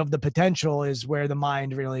unlocking of the potential is where the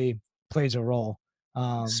mind really plays a role.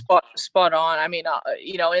 Spot on. I mean,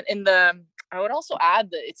 I would also add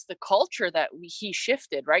that it's the culture that he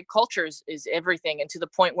shifted, right? Culture is everything. And to the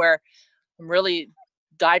point where I'm really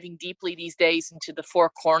diving deeply these days into the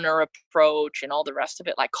 4-corner approach and all the rest of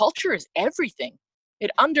it. Like, culture is everything. It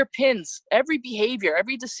underpins every behavior,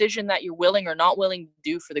 every decision that you're willing or not willing to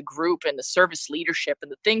do for the group and the service leadership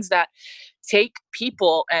and the things that take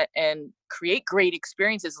people and create great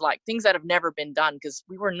experiences, like things that have never been done, because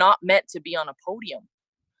we were not meant to be on a podium.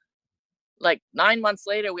 Like 9 months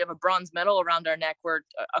later, we have a bronze medal around our neck. We're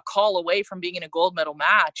a call away from being in a gold medal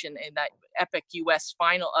match in that epic US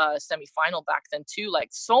final semifinal back then too. Like,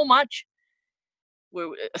 so much.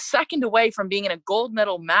 We're a second away from being in a gold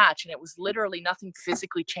medal match, and it was literally nothing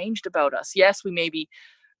physically changed about us. Yes, we maybe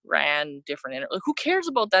ran different. Who cares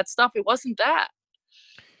about that stuff? It wasn't that.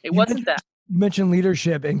 It wasn't that. You mentioned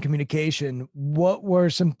leadership and communication. What were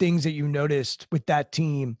some things that you noticed with that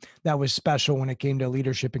team that was special when it came to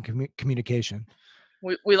leadership and communication?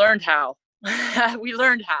 We learned how. We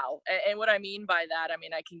learned how. And what I mean by that, I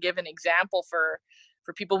mean, I can give an example for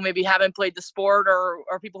people who maybe haven't played the sport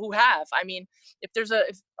or people who have. I mean,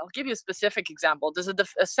 I'll give you a specific example. There's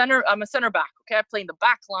a center, I'm a center back. Okay. I play in the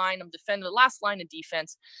back line. I'm defending the last line of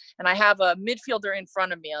defense. And I have a midfielder in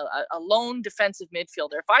front of me, a lone defensive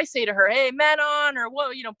midfielder. If I say to her, hey, man on, or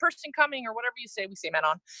person coming, or whatever you say, we say man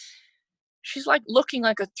on. She's like looking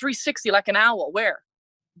like a 360, like an owl. Where?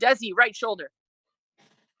 Desi, right shoulder.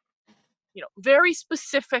 Very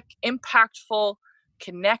specific, impactful,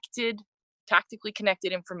 tactically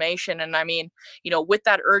connected information. And I mean, with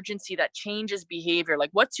that urgency that changes behavior, like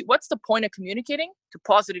what's the point of communicating? To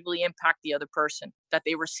positively impact the other person, that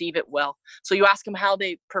they receive it well. So you ask them how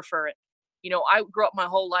they prefer it. I grew up my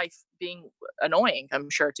whole life being annoying, I'm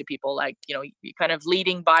sure, to people, like, kind of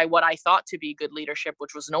leading by what I thought to be good leadership,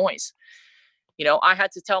 which was noise. I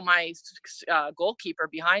had to tell my goalkeeper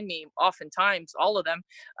behind me, oftentimes, all of them,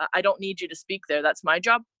 I don't need you to speak there. That's my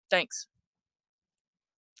job. Thanks.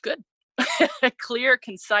 Good. Clear,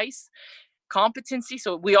 concise, competency.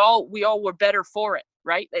 So we all were better for it,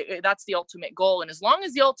 right? That's the ultimate goal. And as long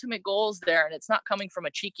as the ultimate goal is there and it's not coming from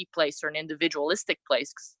a cheeky place or an individualistic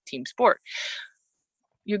place, team sport,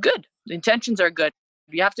 you're good. The intentions are good.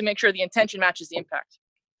 You have to make sure the intention matches the impact.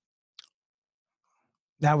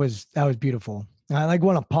 That was beautiful. I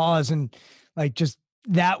want to pause and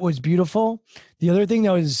that was beautiful. The other thing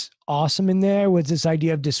that was awesome in there was this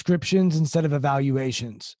idea of descriptions instead of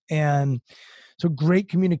evaluations. And so great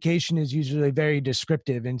communication is usually very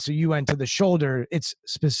descriptive. And so you went to the shoulder, it's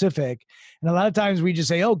specific. And a lot of times we just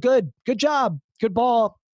say, oh, good job, good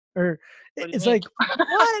ball. Or it's like,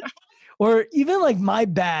 what? Or even like, my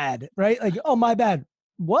bad, right? Like, oh, my bad.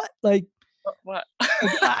 What? Like, what?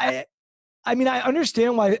 I mean, I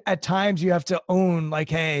understand why at times you have to own, like,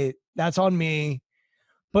 hey, that's on me.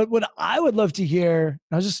 But what I would love to hear,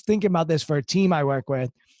 I was just thinking about this for a team I work with.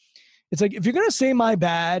 It's like, if you're going to say my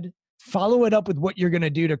bad, follow it up with what you're going to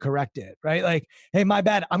do to correct it, right? Like, hey, my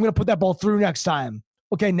bad, I'm going to put that ball through next time.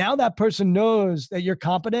 Okay, now that person knows that you're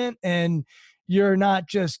competent and you're not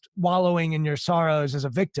just wallowing in your sorrows as a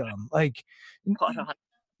victim. Like,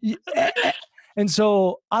 and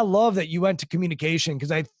so I love that you went to communication,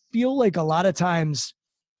 because I feel like a lot of times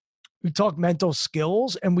we talk mental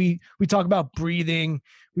skills and we talk about breathing,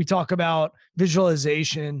 we talk about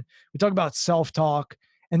visualization, we talk about self-talk.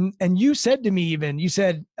 And you said to me, even you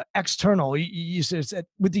said external, you said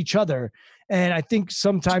with each other. And I think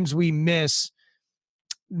sometimes we miss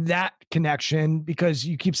that connection because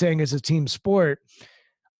you keep saying it's a team sport.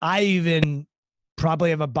 I even probably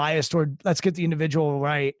have a bias toward let's get the individual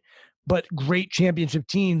right. But great championship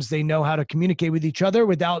teams, they know how to communicate with each other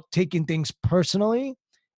without taking things personally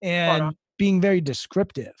and being very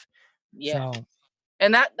descriptive. Yeah. So.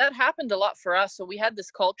 And that happened a lot for us. So we had this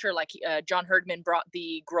culture, like John Herdman brought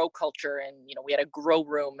the grow culture, and we had a grow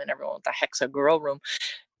room, and everyone, what the heck's a grow room?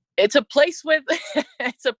 It's a place with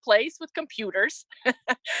computers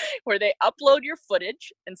where they upload your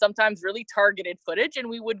footage, and sometimes really targeted footage. And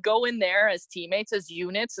we would go in there as teammates, as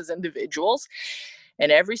units, as individuals.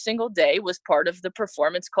 And every single day was part of the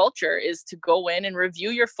performance culture, is to go in and review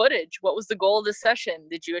your footage. What was the goal of the session?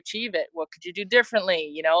 Did you achieve it? What could you do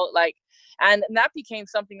differently? And that became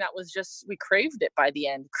something that was just, we craved it by the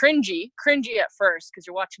end. Cringy at first, because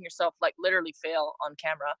you're watching yourself like literally fail on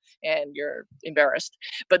camera and you're embarrassed.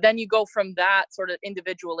 But then you go from that sort of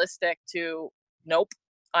individualistic to, nope,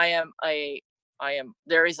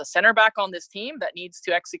 there is a center back on this team that needs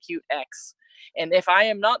to execute X. And if I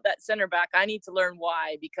am not that center back, I need to learn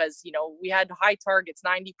why, because, we had high targets,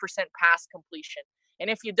 90% pass completion. And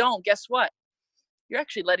if you don't, guess what? You're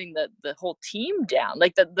actually letting the whole team down.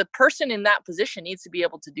 Like the person in that position needs to be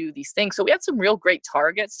able to do these things. So we had some real great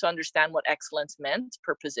targets to understand what excellence meant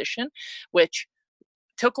per position, which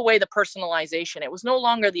took away the personalization. It was no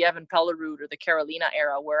longer the Evan Pellerud or the Carolina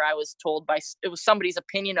era where I was told it was somebody's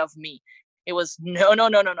opinion of me. It was no.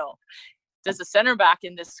 There's a center back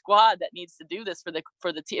in this squad that needs to do this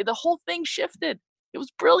for the team. The whole thing shifted. It was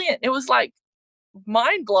brilliant. It was like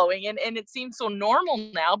mind blowing. And it seems so normal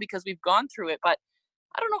now because we've gone through it, but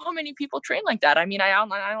I don't know how many people train like that. I mean, I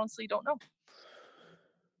honestly don't know.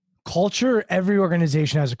 Culture, every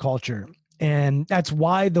organization has a culture. And that's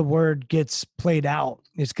why the word gets played out.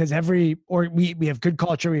 It's because we have good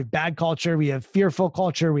culture, we have bad culture, we have fearful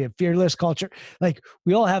culture, we have fearless culture. Like,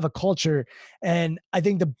 we all have a culture. And I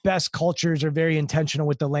think the best cultures are very intentional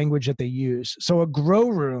with the language that they use. So a grow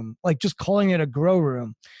room, like just calling it a grow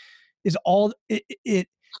room, is all it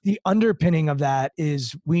the underpinning of that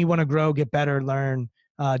is we want to grow, get better, learn,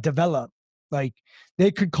 develop. Like, they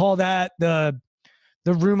could call that the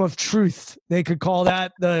room of truth. They could call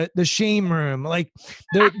that the shame room. Like,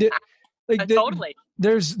 totally.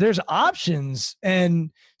 There's options.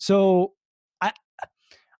 And so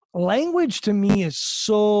language to me is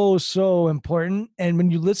so important. And when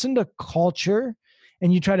you listen to culture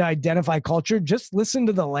and you try to identify culture, just listen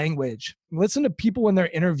to the language. Listen to people when they're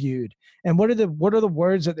interviewed and what are the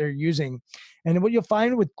words that they're using. And what you'll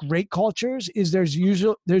find with great cultures is there's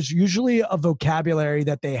usually a vocabulary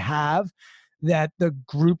that they have that the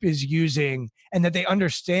group is using and that they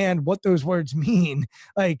understand what those words mean.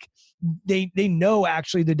 Like, they know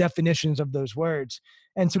actually the definitions of those words.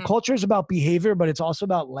 And so culture is about behavior, but it's also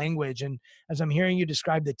about language. And as I'm hearing you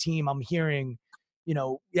describe the team, I'm hearing,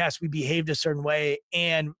 yes, we behaved a certain way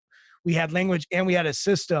and we had language and we had a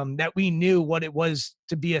system that we knew what it was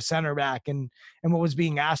to be a center back and what was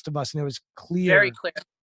being asked of us. And it was clear. Very clear.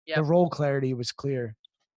 Yep. The role clarity was clear.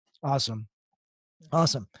 Awesome. All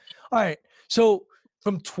right. So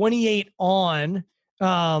from 28 on,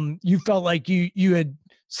 you felt like you had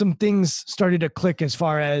some things started to click as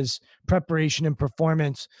far as preparation and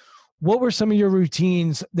performance. What were some of your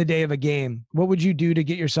routines the day of a game? What would you do to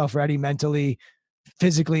get yourself ready mentally,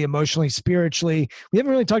 physically, emotionally, spiritually? We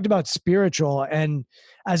haven't really talked about spiritual. And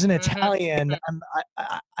as an Italian,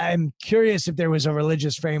 I'm curious if there was a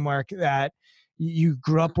religious framework that you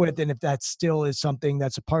grew up with and if that still is something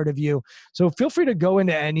that's a part of you. So feel free to go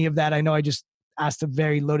into any of that. I know I just asked a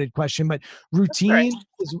very loaded question, but routine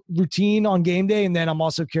is routine on game day. And then I'm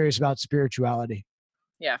also curious about spirituality.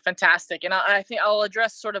 Yeah, fantastic. And I think I'll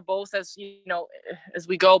address sort of both as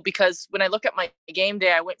we go, because when I look at my game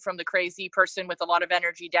day, I went from the crazy person with a lot of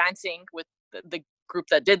energy dancing with the group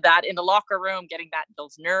that did that in the locker room, getting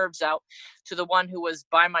those nerves out, to the one who was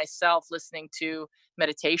by myself listening to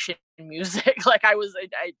meditation music. Like, I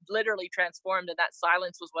literally transformed, and that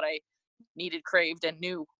silence was what I needed, craved, and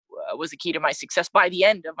knew was the key to my success by the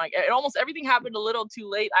end of almost everything happened a little too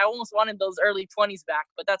late. I almost wanted those early 20s back,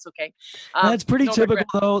 but that's okay. That's pretty typical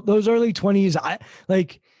though. Those early 20s,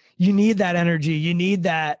 you need that energy. You need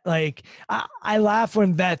that. Like, I laugh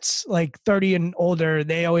when vets like 30 and older,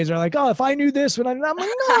 they always are like, oh, if I knew this when I'm like,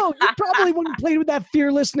 no, you probably wouldn't play with that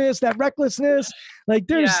fearlessness, that recklessness. Like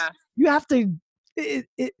you have to,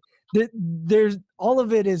 there's all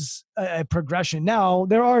of it is a progression. Now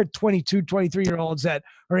there are 22, 23-year-olds that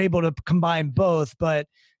are able to combine both, but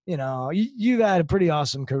you've had a pretty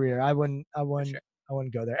awesome career. I wouldn't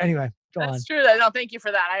go there. Anyway, go on. That's true. No, thank you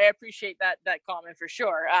for that. I appreciate that comment for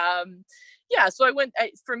sure. Yeah. So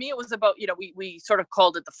for me, it was about, we sort of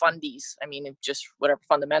called it the fundies. I mean, just whatever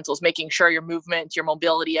fundamentals, making sure your movement, your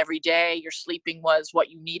mobility every day, your sleeping was what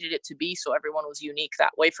you needed it to be. So everyone was unique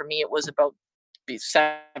that way. For me, it was about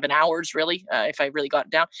 7 hours really, if I really got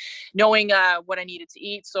it down, knowing what I needed to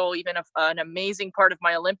eat. So even an amazing part of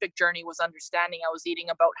my Olympic journey was understanding I was eating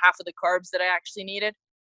about half of the carbs that I actually needed,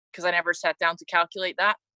 because I never sat down to calculate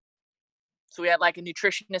that. So we had like a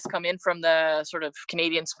nutritionist come in from the sort of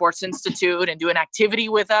Canadian Sports Institute and do an activity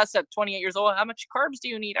with us at 28 years old. How much carbs do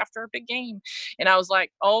you need after a big game? And I was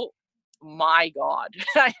like, oh my God,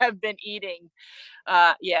 I have been eating.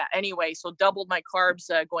 Anyway, so doubled my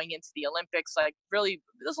carbs going into the Olympics. Like really,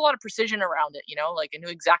 there's a lot of precision around it, like I knew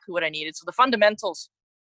exactly what I needed. So the fundamentals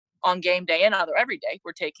on game day and every day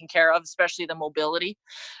were taken care of, especially the mobility.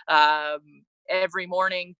 Every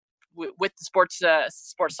morning with the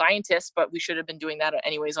sports scientists, but we should have been doing that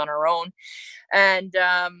anyways on our own. And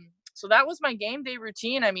so that was my game day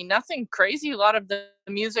routine. I mean, nothing crazy. A lot of the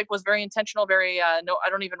music was very intentional, very I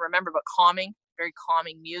don't even remember, but very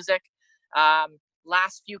calming music.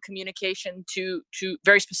 Last few communication to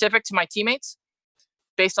very specific to my teammates,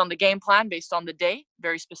 based on the game plan, based on the day,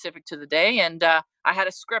 very specific to the day. And I had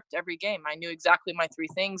a script every game. I knew exactly my 3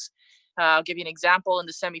 things. I'll give you an example. In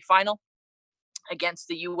the semifinal against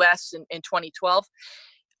the US in 2012,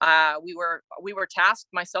 we were tasked,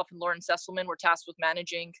 myself and Lauren Sesselman were tasked with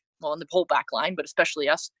managing, well, in the whole back line, but especially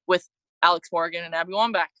us, with Alex Morgan and Abby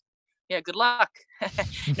Wambach. Yeah, good luck.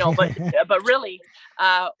 No, but really,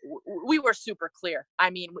 we were super clear. I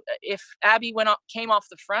mean, if Abby came off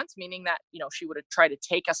the front, meaning that, she would have tried to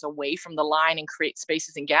take us away from the line and create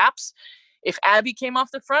spaces and gaps. If Abby came off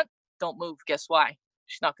the front, don't move. Guess why?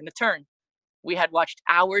 She's not going to turn. We had watched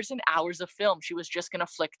hours and hours of film. She was just going to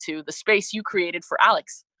flick to the space you created for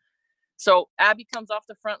Alex. So Abby comes off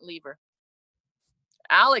the front lever.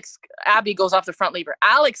 Abby goes off the front lever.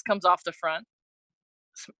 Alex comes off the front.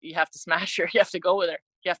 You have to smash her. You have to go with her.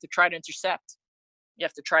 You have to try to intercept. You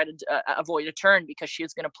have to try to avoid a turn, because she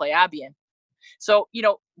is going to play Abby in. So,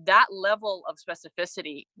 that level of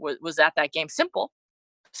specificity was at that game. Simple.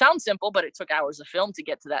 Sounds simple, but it took hours of film to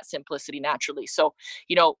get to that simplicity naturally. So,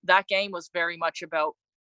 that game was very much about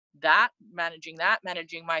managing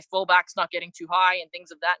my fullbacks not getting too high and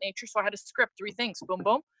things of that nature. So I had a script, 3 things, boom,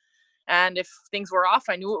 boom. And if things were off,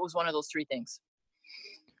 I knew it was one of those 3 things.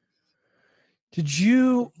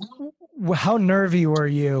 How nervy were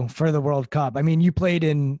you for the World Cup? I mean, you played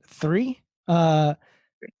in 3 World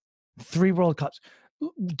Cups.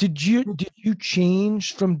 Did you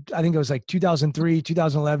change from, I think it was like 2003,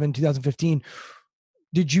 2011, 2015.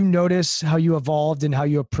 Did you notice how you evolved and how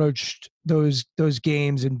you approached those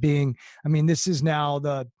games and being, I mean, this is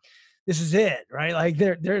it, right? Like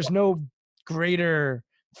there's no greater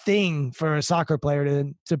thing for a soccer player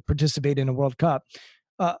to participate in a World Cup.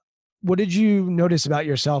 What did you notice about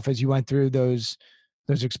yourself as you went through those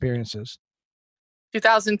experiences?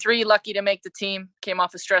 2003, lucky to make the team. Came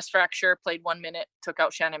off a stress fracture, played 1 minute, took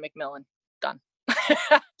out Shannon McMillan. Done.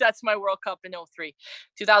 That's my World Cup in 2003.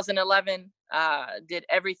 2011, did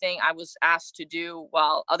everything I was asked to do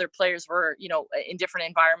while other players were, in different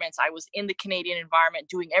environments. I was in the Canadian environment,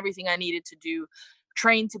 doing everything I needed to do,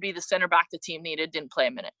 trained to be the center back the team needed, didn't play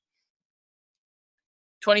a minute.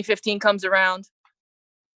 2015 comes around,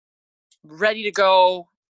 ready to go,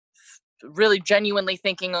 really genuinely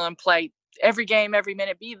thinking on play every game, every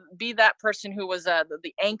minute, be that person who was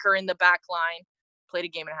the anchor in the back line. Played a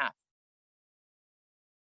game and a half.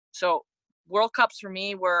 So World Cups for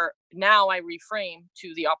me were, now I reframe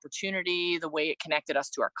to the opportunity, the way it connected us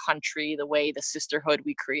to our country, the way the sisterhood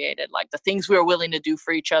we created, like the things we were willing to do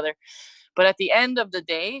for each other. But at the end of the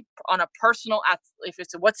day, on a personal, if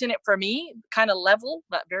it's what's in it for me kind of level,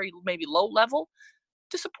 that very maybe low level,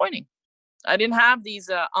 disappointing. I didn't have these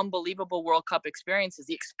unbelievable World Cup experiences.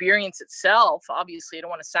 The experience itself, obviously, I don't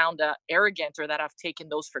want to sound arrogant or that I've taken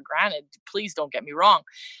those for granted. Please don't get me wrong.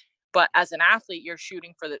 But as an athlete, you're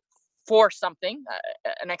shooting for something,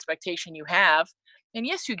 an expectation you have. And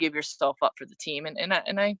yes, you give yourself up for the team. And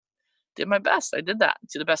I did my best. I did that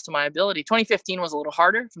to the best of my ability. 2015 was a little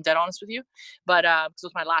harder, if I'm dead honest with you, but because it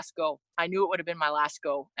was my last go. I knew it would have been my last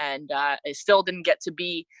go, and it still didn't get to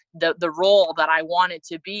be the role that I wanted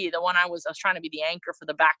to be. The one I was trying to be the anchor for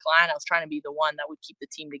the back line. I was trying to be the one that would keep the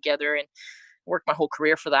team together, and worked my whole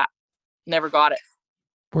career for that. Never got it.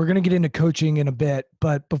 We're going to get into coaching in a bit,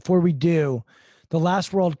 but before we do, the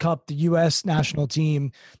last World Cup, the U.S. national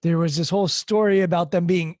team, there was this whole story about them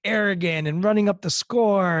being arrogant and running up the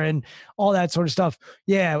score and all that sort of stuff.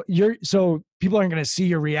 Yeah, so people aren't going to see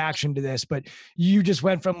your reaction to this, but you just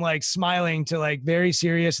went from like smiling to like very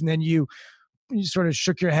serious, and then you sort of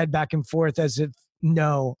shook your head back and forth as if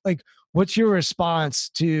no. Like, what's your response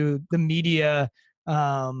to the media,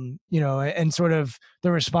 and sort of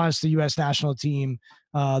the response to the U.S. national team,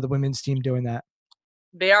 the women's team doing that?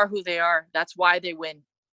 They are who they are. That's why they win.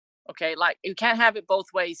 Okay. Like, you can't have it both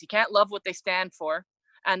ways. You can't love what they stand for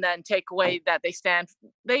and then take away that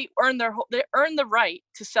they earn the right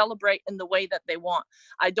to celebrate in the way that they want.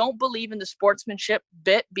 I don't believe in the sportsmanship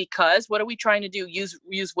bit, because what are we trying to do?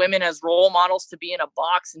 Use women as role models to be in a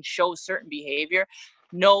box and show certain behavior?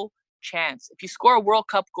 No chance. If you score a World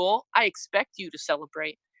Cup goal, I expect you to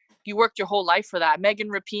celebrate. You worked your whole life for that. Megan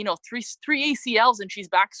Rapinoe, three ACLs, and she's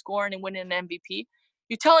back scoring and winning an MVP.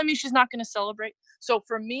 You're telling me she's not going to celebrate? So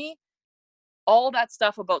for me, all that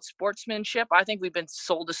stuff about sportsmanship, I think we've been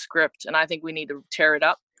sold a script, and I think we need to tear it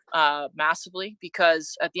up massively,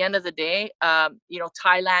 because at the end of the day,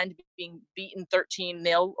 Thailand being beaten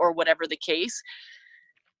 13-0 or whatever the case,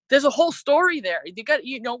 there's a whole story there.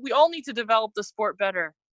 We all need to develop the sport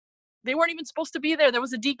better. They weren't even supposed to be there. There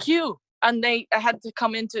was a DQ, and they had to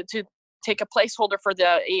come in to take a placeholder for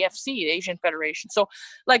the AFC, the Asian Federation. So,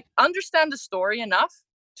 like, understand the story enough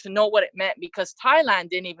to know what it meant, because Thailand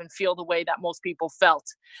didn't even feel the way that most people felt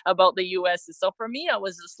about the U.S. So for me, I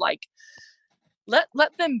was just like, let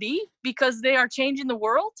them be, because they are changing the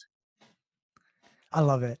world. I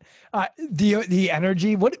love it. The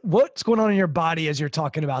energy, what's going on in your body as you're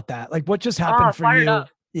talking about that? Like, what just happened for you? Up.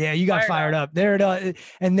 Yeah, you got fired up.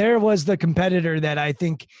 And there was the competitor that I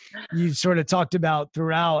think you sort of talked about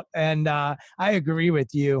throughout. And I agree with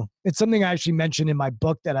you. It's something I actually mentioned in my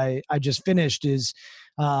book that I just finished, is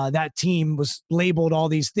that team was labeled all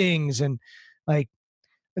these things, and like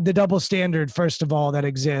the double standard, first of all, that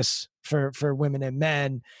exists for women and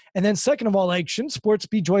men. And then second of all, like, shouldn't sports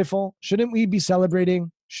be joyful? Shouldn't we be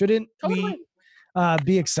celebrating? Shouldn't we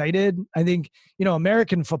be excited? I think,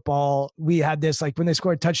 American football, we had this, like, when they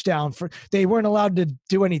scored a touchdown, they weren't allowed to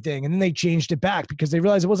do anything. And then they changed it back because they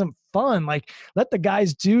realized it wasn't fun. Like, let the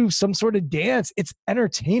guys do some sort of dance. It's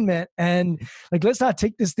entertainment. And like, let's not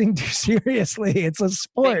take this thing too seriously. It's a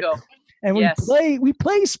sport. Bingo. And we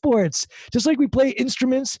play sports, just like we play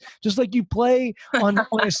instruments, just like you play on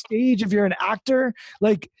a stage if you're an actor.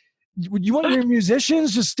 Like, you want your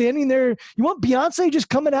musicians just standing there. You want Beyonce just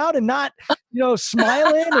coming out and not,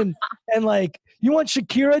 smiling and like, you want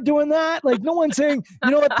Shakira doing that? Like, no one's saying,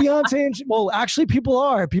 you know what, Beyonce well, actually people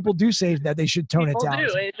are. People do say that they should tone it down.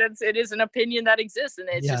 People do. It is an opinion that exists, and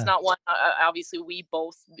it's just not one. Obviously, we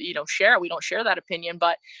both, share. We don't share that opinion,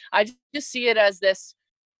 but I just see it as this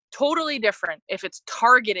totally different if it's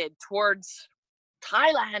targeted towards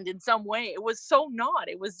Thailand in some way. It was so not.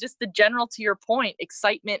 It was just the general, to your point,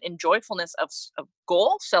 excitement and joyfulness of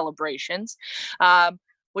goal celebrations,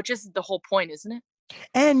 which is the whole point, isn't it?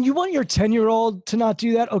 And you want your 10-year-old to not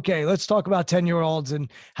do that? Okay, let's talk about 10-year-olds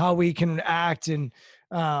and how we can act. And,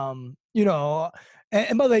 and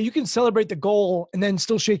by the way, you can celebrate the goal and then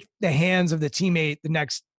still shake the hands of the teammate the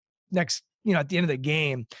next, at the end of the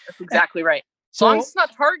game. That's exactly right. So, as long as it's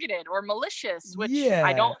not targeted or malicious, which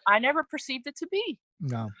I never perceived it to be.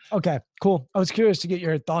 No. Okay, cool. I was curious to get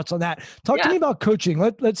your thoughts on that. Talk to me about coaching.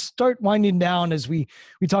 Let's start winding down as we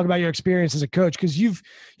talk about your experience as a coach, because you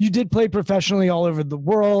did play professionally all over the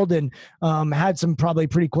world and had some probably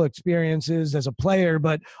pretty cool experiences as a player,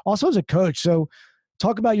 but also as a coach. So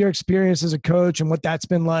talk about your experience as a coach and what that's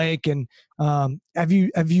been like. And have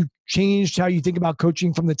you changed how you think about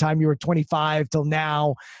coaching from the time you were 25 till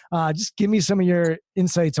now? Just give me some of your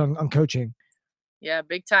insights on coaching. Yeah,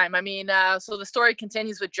 big time. I mean, so the story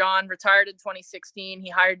continues with John. Retired in 2016. He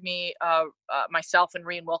hired me, myself and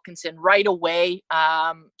Rian Wilkinson, right away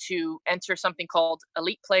to enter something called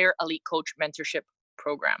Elite Player, Elite Coach Mentorship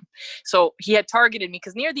Program. So he had targeted me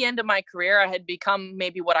because near the end of my career, I had become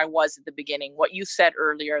maybe what I was at the beginning, what you said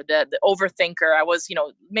earlier, the overthinker. I was,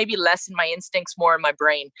 maybe less in my instincts, more in my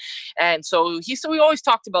brain. And so we always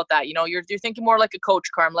talked about that, you're thinking more like a coach,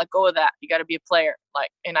 Carm, let go of that. You got to be a player.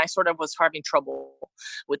 And I sort of was having trouble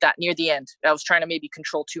with that near the end. I was trying to maybe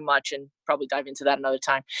control too much, and probably dive into that another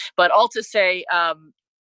time. But all to say,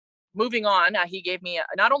 moving on, he gave me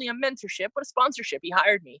not only a mentorship, but a sponsorship. He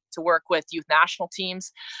hired me to work with youth national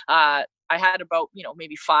teams. I had about,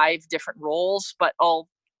 maybe 5 different roles, but all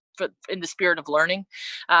in the spirit of learning.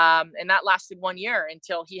 And that lasted 1 year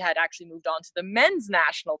until he had actually moved on to the men's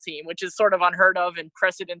national team, which is sort of unheard of and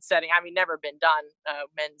precedent setting. I mean, never been done.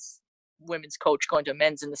 Women's coach going to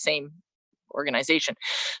men's in the same organization.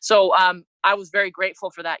 So I was very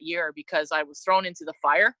grateful for that year because I was thrown into the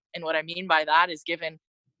fire. And what I mean by that is given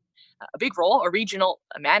a big role, a regional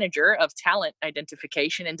manager of talent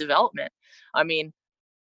identification and development. I mean,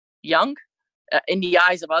 young, in the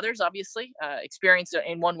eyes of others, obviously, experienced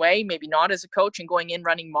in one way, maybe not as a coach, and going in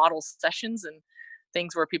running model sessions and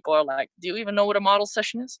things where people are like, do you even know what a model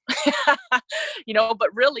session is? But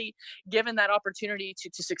really given that opportunity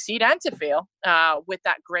to succeed and to fail with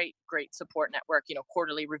that great support network,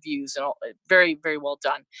 quarterly reviews and all, very, very well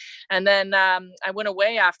done. And then I went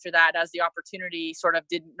away after that as the opportunity sort of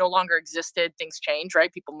no longer existed. Things change,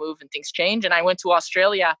 right? People move and things change. And I went to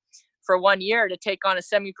Australia for 1 year to take on a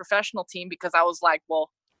semi-professional team because I was like, well,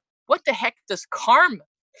 what the heck does CARM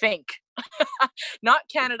think? Not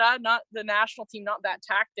Canada, not the national team, not that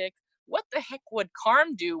tactic. What the heck would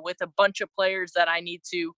CARM do with a bunch of players that I need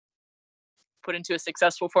to put into a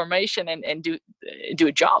successful formation and do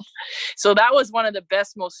a job? So that was one of the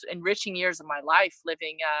best, most enriching years of my life.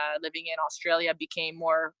 Living in Australia became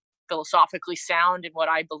more philosophically sound in what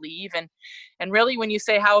I believe. And really, when you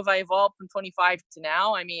say, how have I evolved from 25 to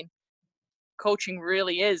now? I mean, coaching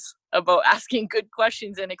really is about asking good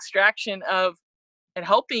questions and extraction of and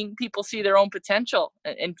helping people see their own potential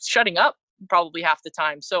and shutting up probably half the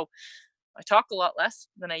time. So I talk a lot less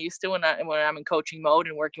than I used to when I'm in coaching mode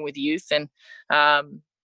and working with youth and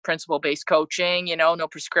principle-based coaching, no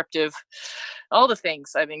prescriptive, all the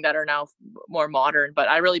things I think that are now more modern, but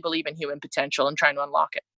I really believe in human potential and trying to unlock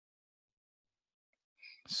it.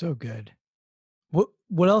 So good.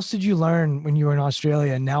 What else did you learn when you were in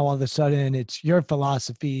Australia? And now all of a sudden it's your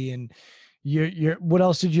philosophy and your what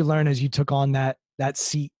else did you learn as you took on that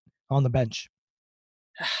seat on the bench?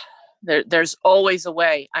 There's always a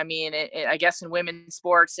way. I mean, I guess in women's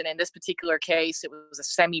sports, and in this particular case, it was a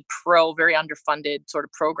semi-pro, very underfunded sort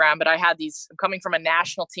of program. But I had I'm coming from a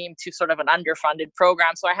national team to sort of an underfunded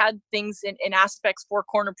program. So I had things in aspects for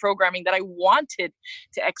corner programming that I wanted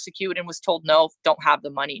to execute and was told, no, don't have the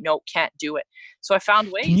money. No, can't do it. So I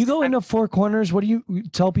found ways. Can you go into 4 corners? What do you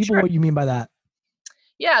tell people what you mean by that?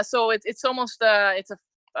 Yeah. So it's almost, it's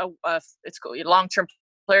long-term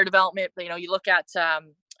player development. You look at,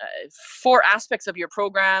 4 aspects of your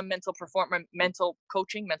program: mental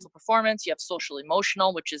coaching, mental performance. You have social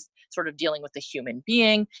emotional, which is sort of dealing with the human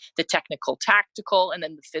being, the technical tactical, and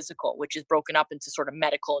then the physical, which is broken up into sort of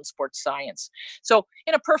medical and sports science. So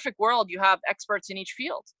in a perfect world, you have experts in each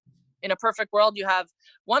field. In a perfect world, you have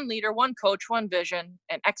one leader, one coach, one vision,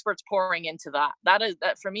 and experts pouring into that.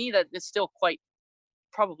 That for me, that is still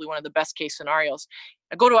probably one of the best case scenarios.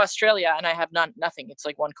 I go to Australia and I have nothing. It's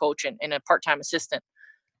like one coach and a part-time assistant.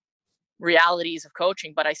 Realities of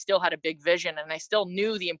coaching, but I still had a big vision and I still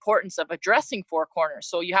knew the importance of addressing 4 corners.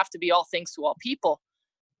 So you have to be all things to all people,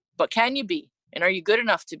 but can you be, and are you good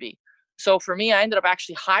enough to be? So for me, I ended up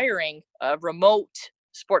actually hiring a remote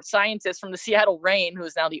sports scientist from the Seattle Reign, who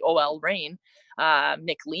is now the OL Reign,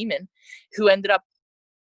 Nick Lehman, who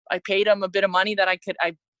I paid him a bit of money that I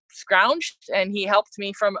scrounged, and he helped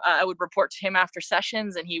me I would report to him after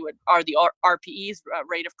sessions, and the RPEs,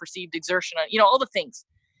 rate of perceived exertion, all the things.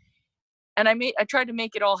 And I tried to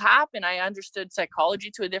make it all happen. I understood psychology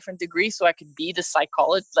to a different degree, so I could be the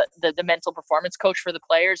psychologist, the mental performance coach for the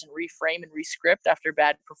players, and reframe and rescript after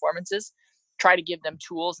bad performances. Try to give them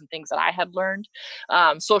tools and things that I had learned.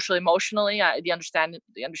 Social emotionally, the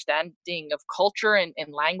understanding of culture and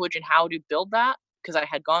language and how to build that, because I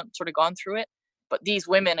had gone through it. But these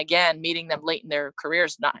women, again, meeting them late in their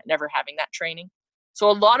careers, never having that training. So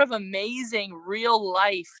a lot of amazing real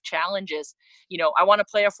life challenges. I want to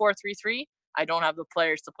play a 4-3-3. I don't have the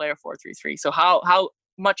players to play a 4-3-3. So how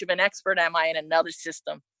much of an expert am I in another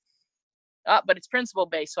system? But it's principle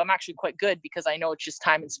based. So I'm actually quite good because I know it's just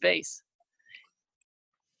time and space.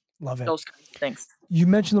 Love it. Those kinds of things. You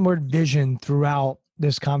mentioned the word vision throughout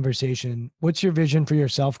this conversation. What's your vision for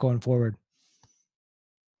yourself going forward?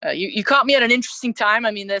 You caught me at an interesting time.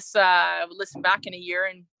 I mean, I would listen back in a year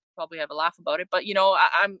and probably have a laugh about it, but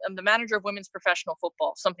I'm the manager of women's professional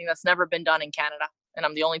football, something that's never been done in Canada, and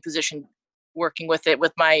I'm the only position working with it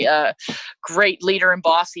with my great leader and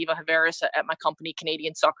boss, Eva Haveris, at my company,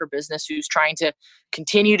 Canadian Soccer Business, who's trying to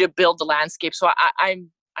continue to build the landscape. So I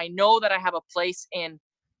know that I have a place in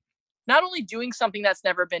not only doing something that's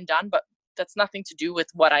never been done, but that's nothing to do with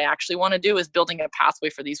what I actually want to do, is building a pathway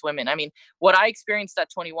for these women. I mean, what I experienced at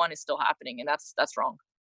 21 is still happening, and that's wrong.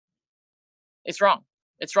 It's wrong.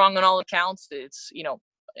 It's wrong on all accounts. It's, you know,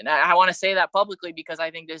 and I want to say that publicly because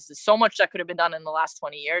I think there's so much that could have been done in the last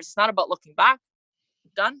 20 years. It's not about looking back.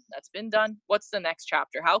 Done. That's been done. What's the next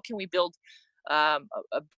chapter? How can we build a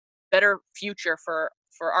better future for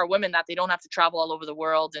our women, that they don't have to travel all over the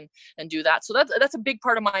world and do that? So that's a big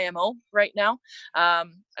part of my MO right now. I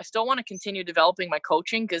still want to continue developing my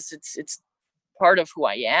coaching because it's part of who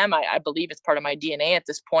I am. I believe it's part of my DNA at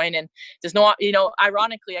this point. And there's no, you know,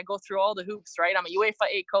 ironically, I go through all the hoops, right? I'm a UEFA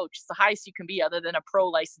A coach. It's the highest you can be other than a pro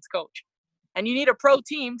licensed coach. And you need a pro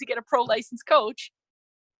team to get a pro licensed coach,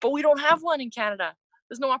 but we don't have one in Canada.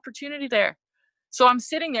 There's no opportunity there. So I'm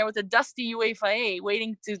sitting there with a dusty UEFA A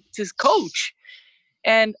waiting to coach.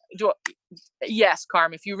 And yes,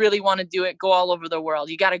 Carm, if you really want to do it, go all over the world.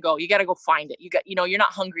 You got to go find it. You're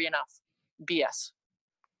not hungry enough. BS.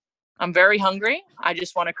 I'm very hungry. I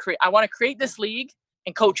just want to create this league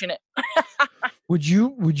and coach in it. Would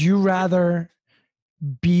you rather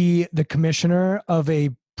be the commissioner of a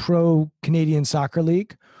pro Canadian soccer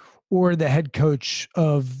league or the head coach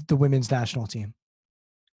of the women's national team?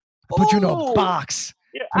 I put you in a box.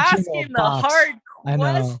 You're asking the hard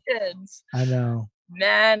questions. I know.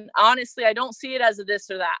 Man, honestly, I don't see it as a this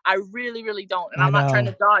or that. I really, really don't. And I'm not trying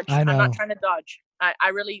to dodge. I'm not trying to dodge. I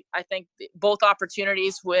think both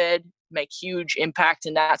opportunities would make huge impact,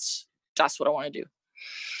 and that's what I want to do.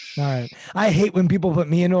 All right. I hate when people put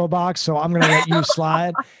me into a box, so I'm going to let you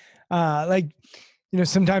slide.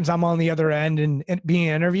 Sometimes I'm on the other end and being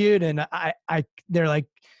interviewed, and they're like,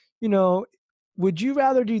 would you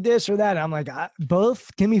rather do this or that? And I'm like,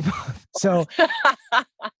 both. Give me both. So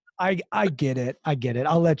I get it.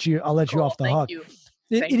 I'll let you off the hook. You.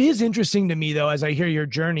 It is interesting to me, though, as I hear your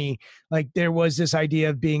journey. Like, there was this idea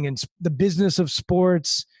of being in the business of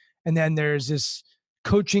sports, and then there's this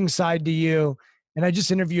coaching side to you. And I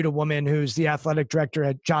just interviewed a woman who's the athletic director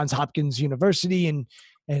at Johns Hopkins University,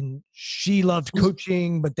 and she loved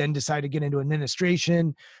coaching, but then decided to get into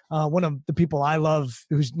administration. One of the people I love,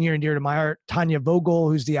 who's near and dear to my heart, Tanya Vogel,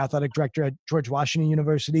 who's the athletic director at George Washington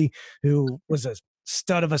University, who was a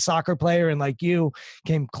stud of a soccer player, and like you,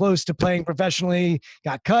 came close to playing professionally,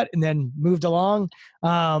 got cut, and then moved along.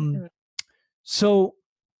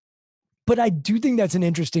 But I do think that's an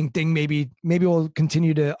interesting thing. Maybe we'll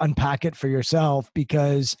continue to unpack it for yourself,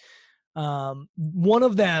 because one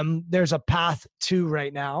of them, there's a path to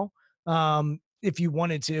right now, if you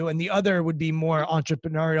wanted to, and the other would be more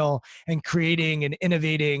entrepreneurial and creating and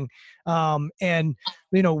innovating. And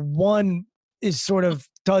one is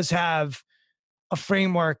does have a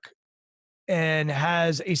framework and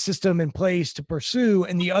has a system in place to pursue,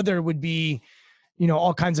 and the other would be,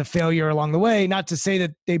 all kinds of failure along the way. Not to say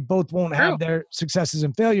that they both won't have their successes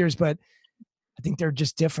and failures, but I think they're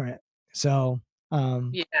just different. So,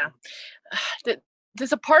 there's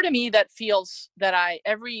a part of me that feels that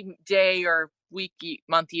every day or week,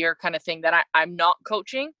 month, year kind of thing that I'm not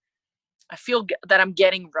coaching, I feel that I'm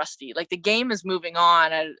getting rusty. Like, the game is moving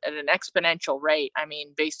on at an exponential rate. I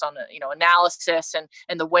mean, based on analysis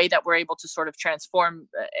and the way that we're able to sort of transform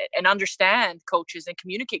and understand coaches and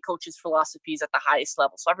communicate coaches' philosophies at the highest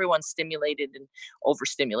level. So everyone's stimulated and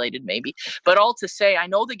overstimulated, maybe. But all to say, I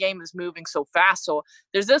know the game is moving so fast. So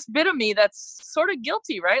there's this bit of me that's sort of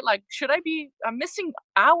guilty, right? Like, I'm missing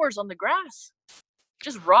hours on the grass,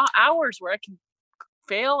 just raw hours where I can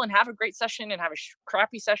fail and have a great session and have a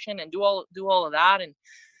crappy session and do all of that. And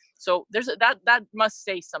so there's that must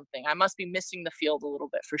say something. I must be missing the field a little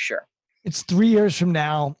bit, for sure. It's 3 years from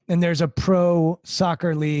now, and there's a pro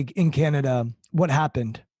soccer league in Canada. What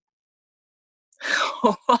happened?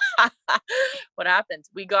 What happened?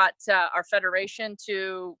 We got our federation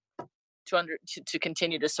to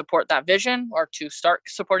continue to support that vision, or to start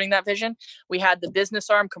supporting that vision. We had the business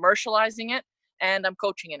arm commercializing it, and I'm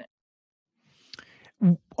coaching in it.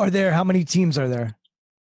 How many teams are there?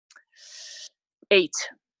 8.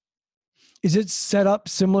 Is it set up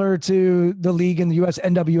similar to the league in the US,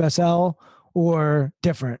 NWSL, or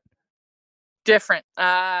different? Different.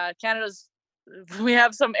 We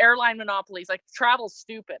have some airline monopolies. Like, travel's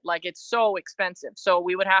stupid. Like, it's so expensive. So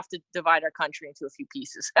we would have to divide our country into a few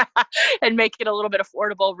pieces and make it a little bit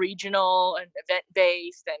affordable, regional and event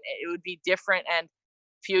based, and it would be different and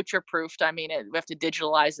future proofed. I mean, we have to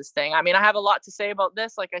digitalize this thing. I mean, I have a lot to say about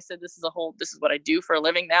this. Like I said, this is what I do for a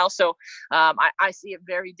living now. So I see it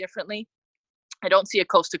very differently. I don't see a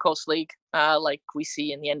coast to coast league like we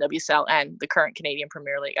see in the NWSL and the current Canadian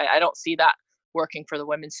Premier League. I don't see that working for the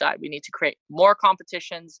women's side. We need to create more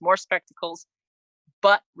competitions, more spectacles,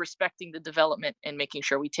 but respecting the development and making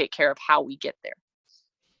sure we take care of how we get there.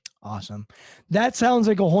 Awesome. That sounds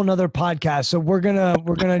like a whole nother podcast. So we're gonna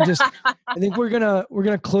just, I think we're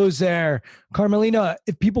gonna close there. Carmelina,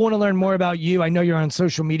 if people want to learn more about you, I know you're on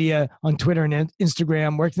social media, on Twitter and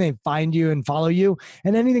Instagram. Where can they find you and follow you?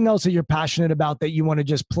 And anything else that you're passionate about that you want to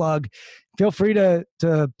just plug, feel free to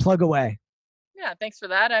plug away. Yeah, thanks for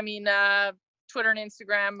that. I mean, Twitter and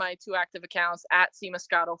Instagram, my two active accounts at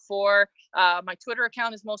cmoscato4. My Twitter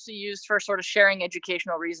account is mostly used for sort of sharing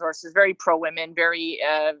educational resources, very pro-women, very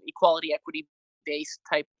equality, equity based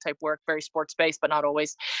type work, very sports based, but not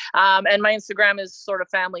always. And my Instagram is sort of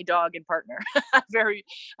family, dog, and partner.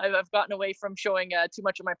 I've gotten away from showing too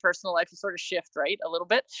much of my personal life to sort of shift, right, a little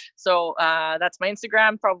bit. So that's my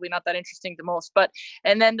Instagram. Probably not that interesting to most,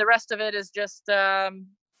 and then the rest of it is just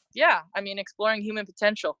exploring human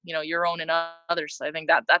potential, your own and others. I think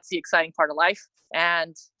that's the exciting part of life.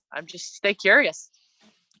 And I'm just stay curious.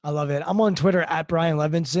 I love it. I'm on Twitter at Brian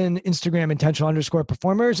Levinson, Instagram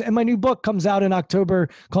intentional_performers. And my new book comes out in October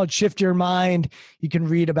called Shift Your Mind. You can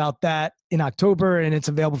read about that in October, and it's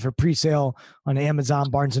available for pre-sale on Amazon,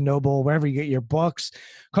 Barnes & Noble, wherever you get your books.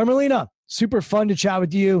 Carmelina, super fun to chat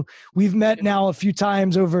with you. We've met now a few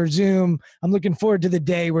times over Zoom. I'm looking forward to the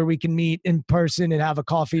day where we can meet in person and have a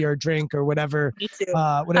coffee or a drink or whatever,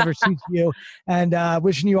 whatever suits you. And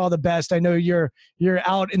wishing you all the best. I know you're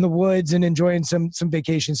out in the woods and enjoying some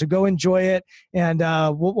vacation, so go enjoy it. And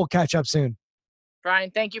we'll catch up soon.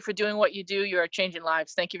 Brian, thank you for doing what you do. You are changing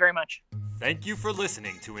lives. Thank you very much. Thank you for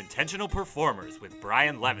listening to Intentional Performers with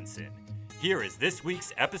Brian Levinson. Here is this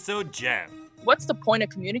week's episode gem. What's the point of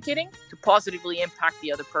communicating? To positively impact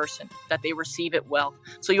the other person, that they receive it well.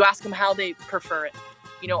 So you ask them how they prefer it.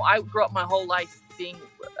 I grew up my whole life being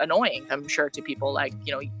annoying, I'm sure, to people,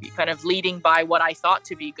 kind of leading by what I thought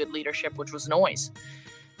to be good leadership, which was noise.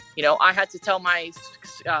 I had to tell my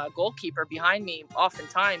goalkeeper behind me,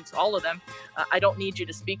 oftentimes, all of them, I don't need you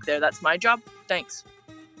to speak there. That's my job. Thanks.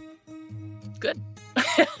 Good.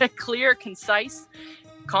 Clear, concise.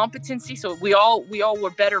 Competency, so we all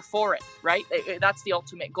were better for it, right? That's the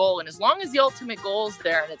ultimate goal. And as long as the ultimate goal is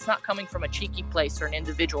there and it's not coming from a cheeky place or an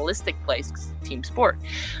individualistic place, 'cause it's team sport,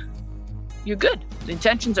 you're good. The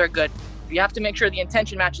intentions are good. You have to make sure the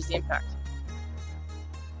intention matches the impact.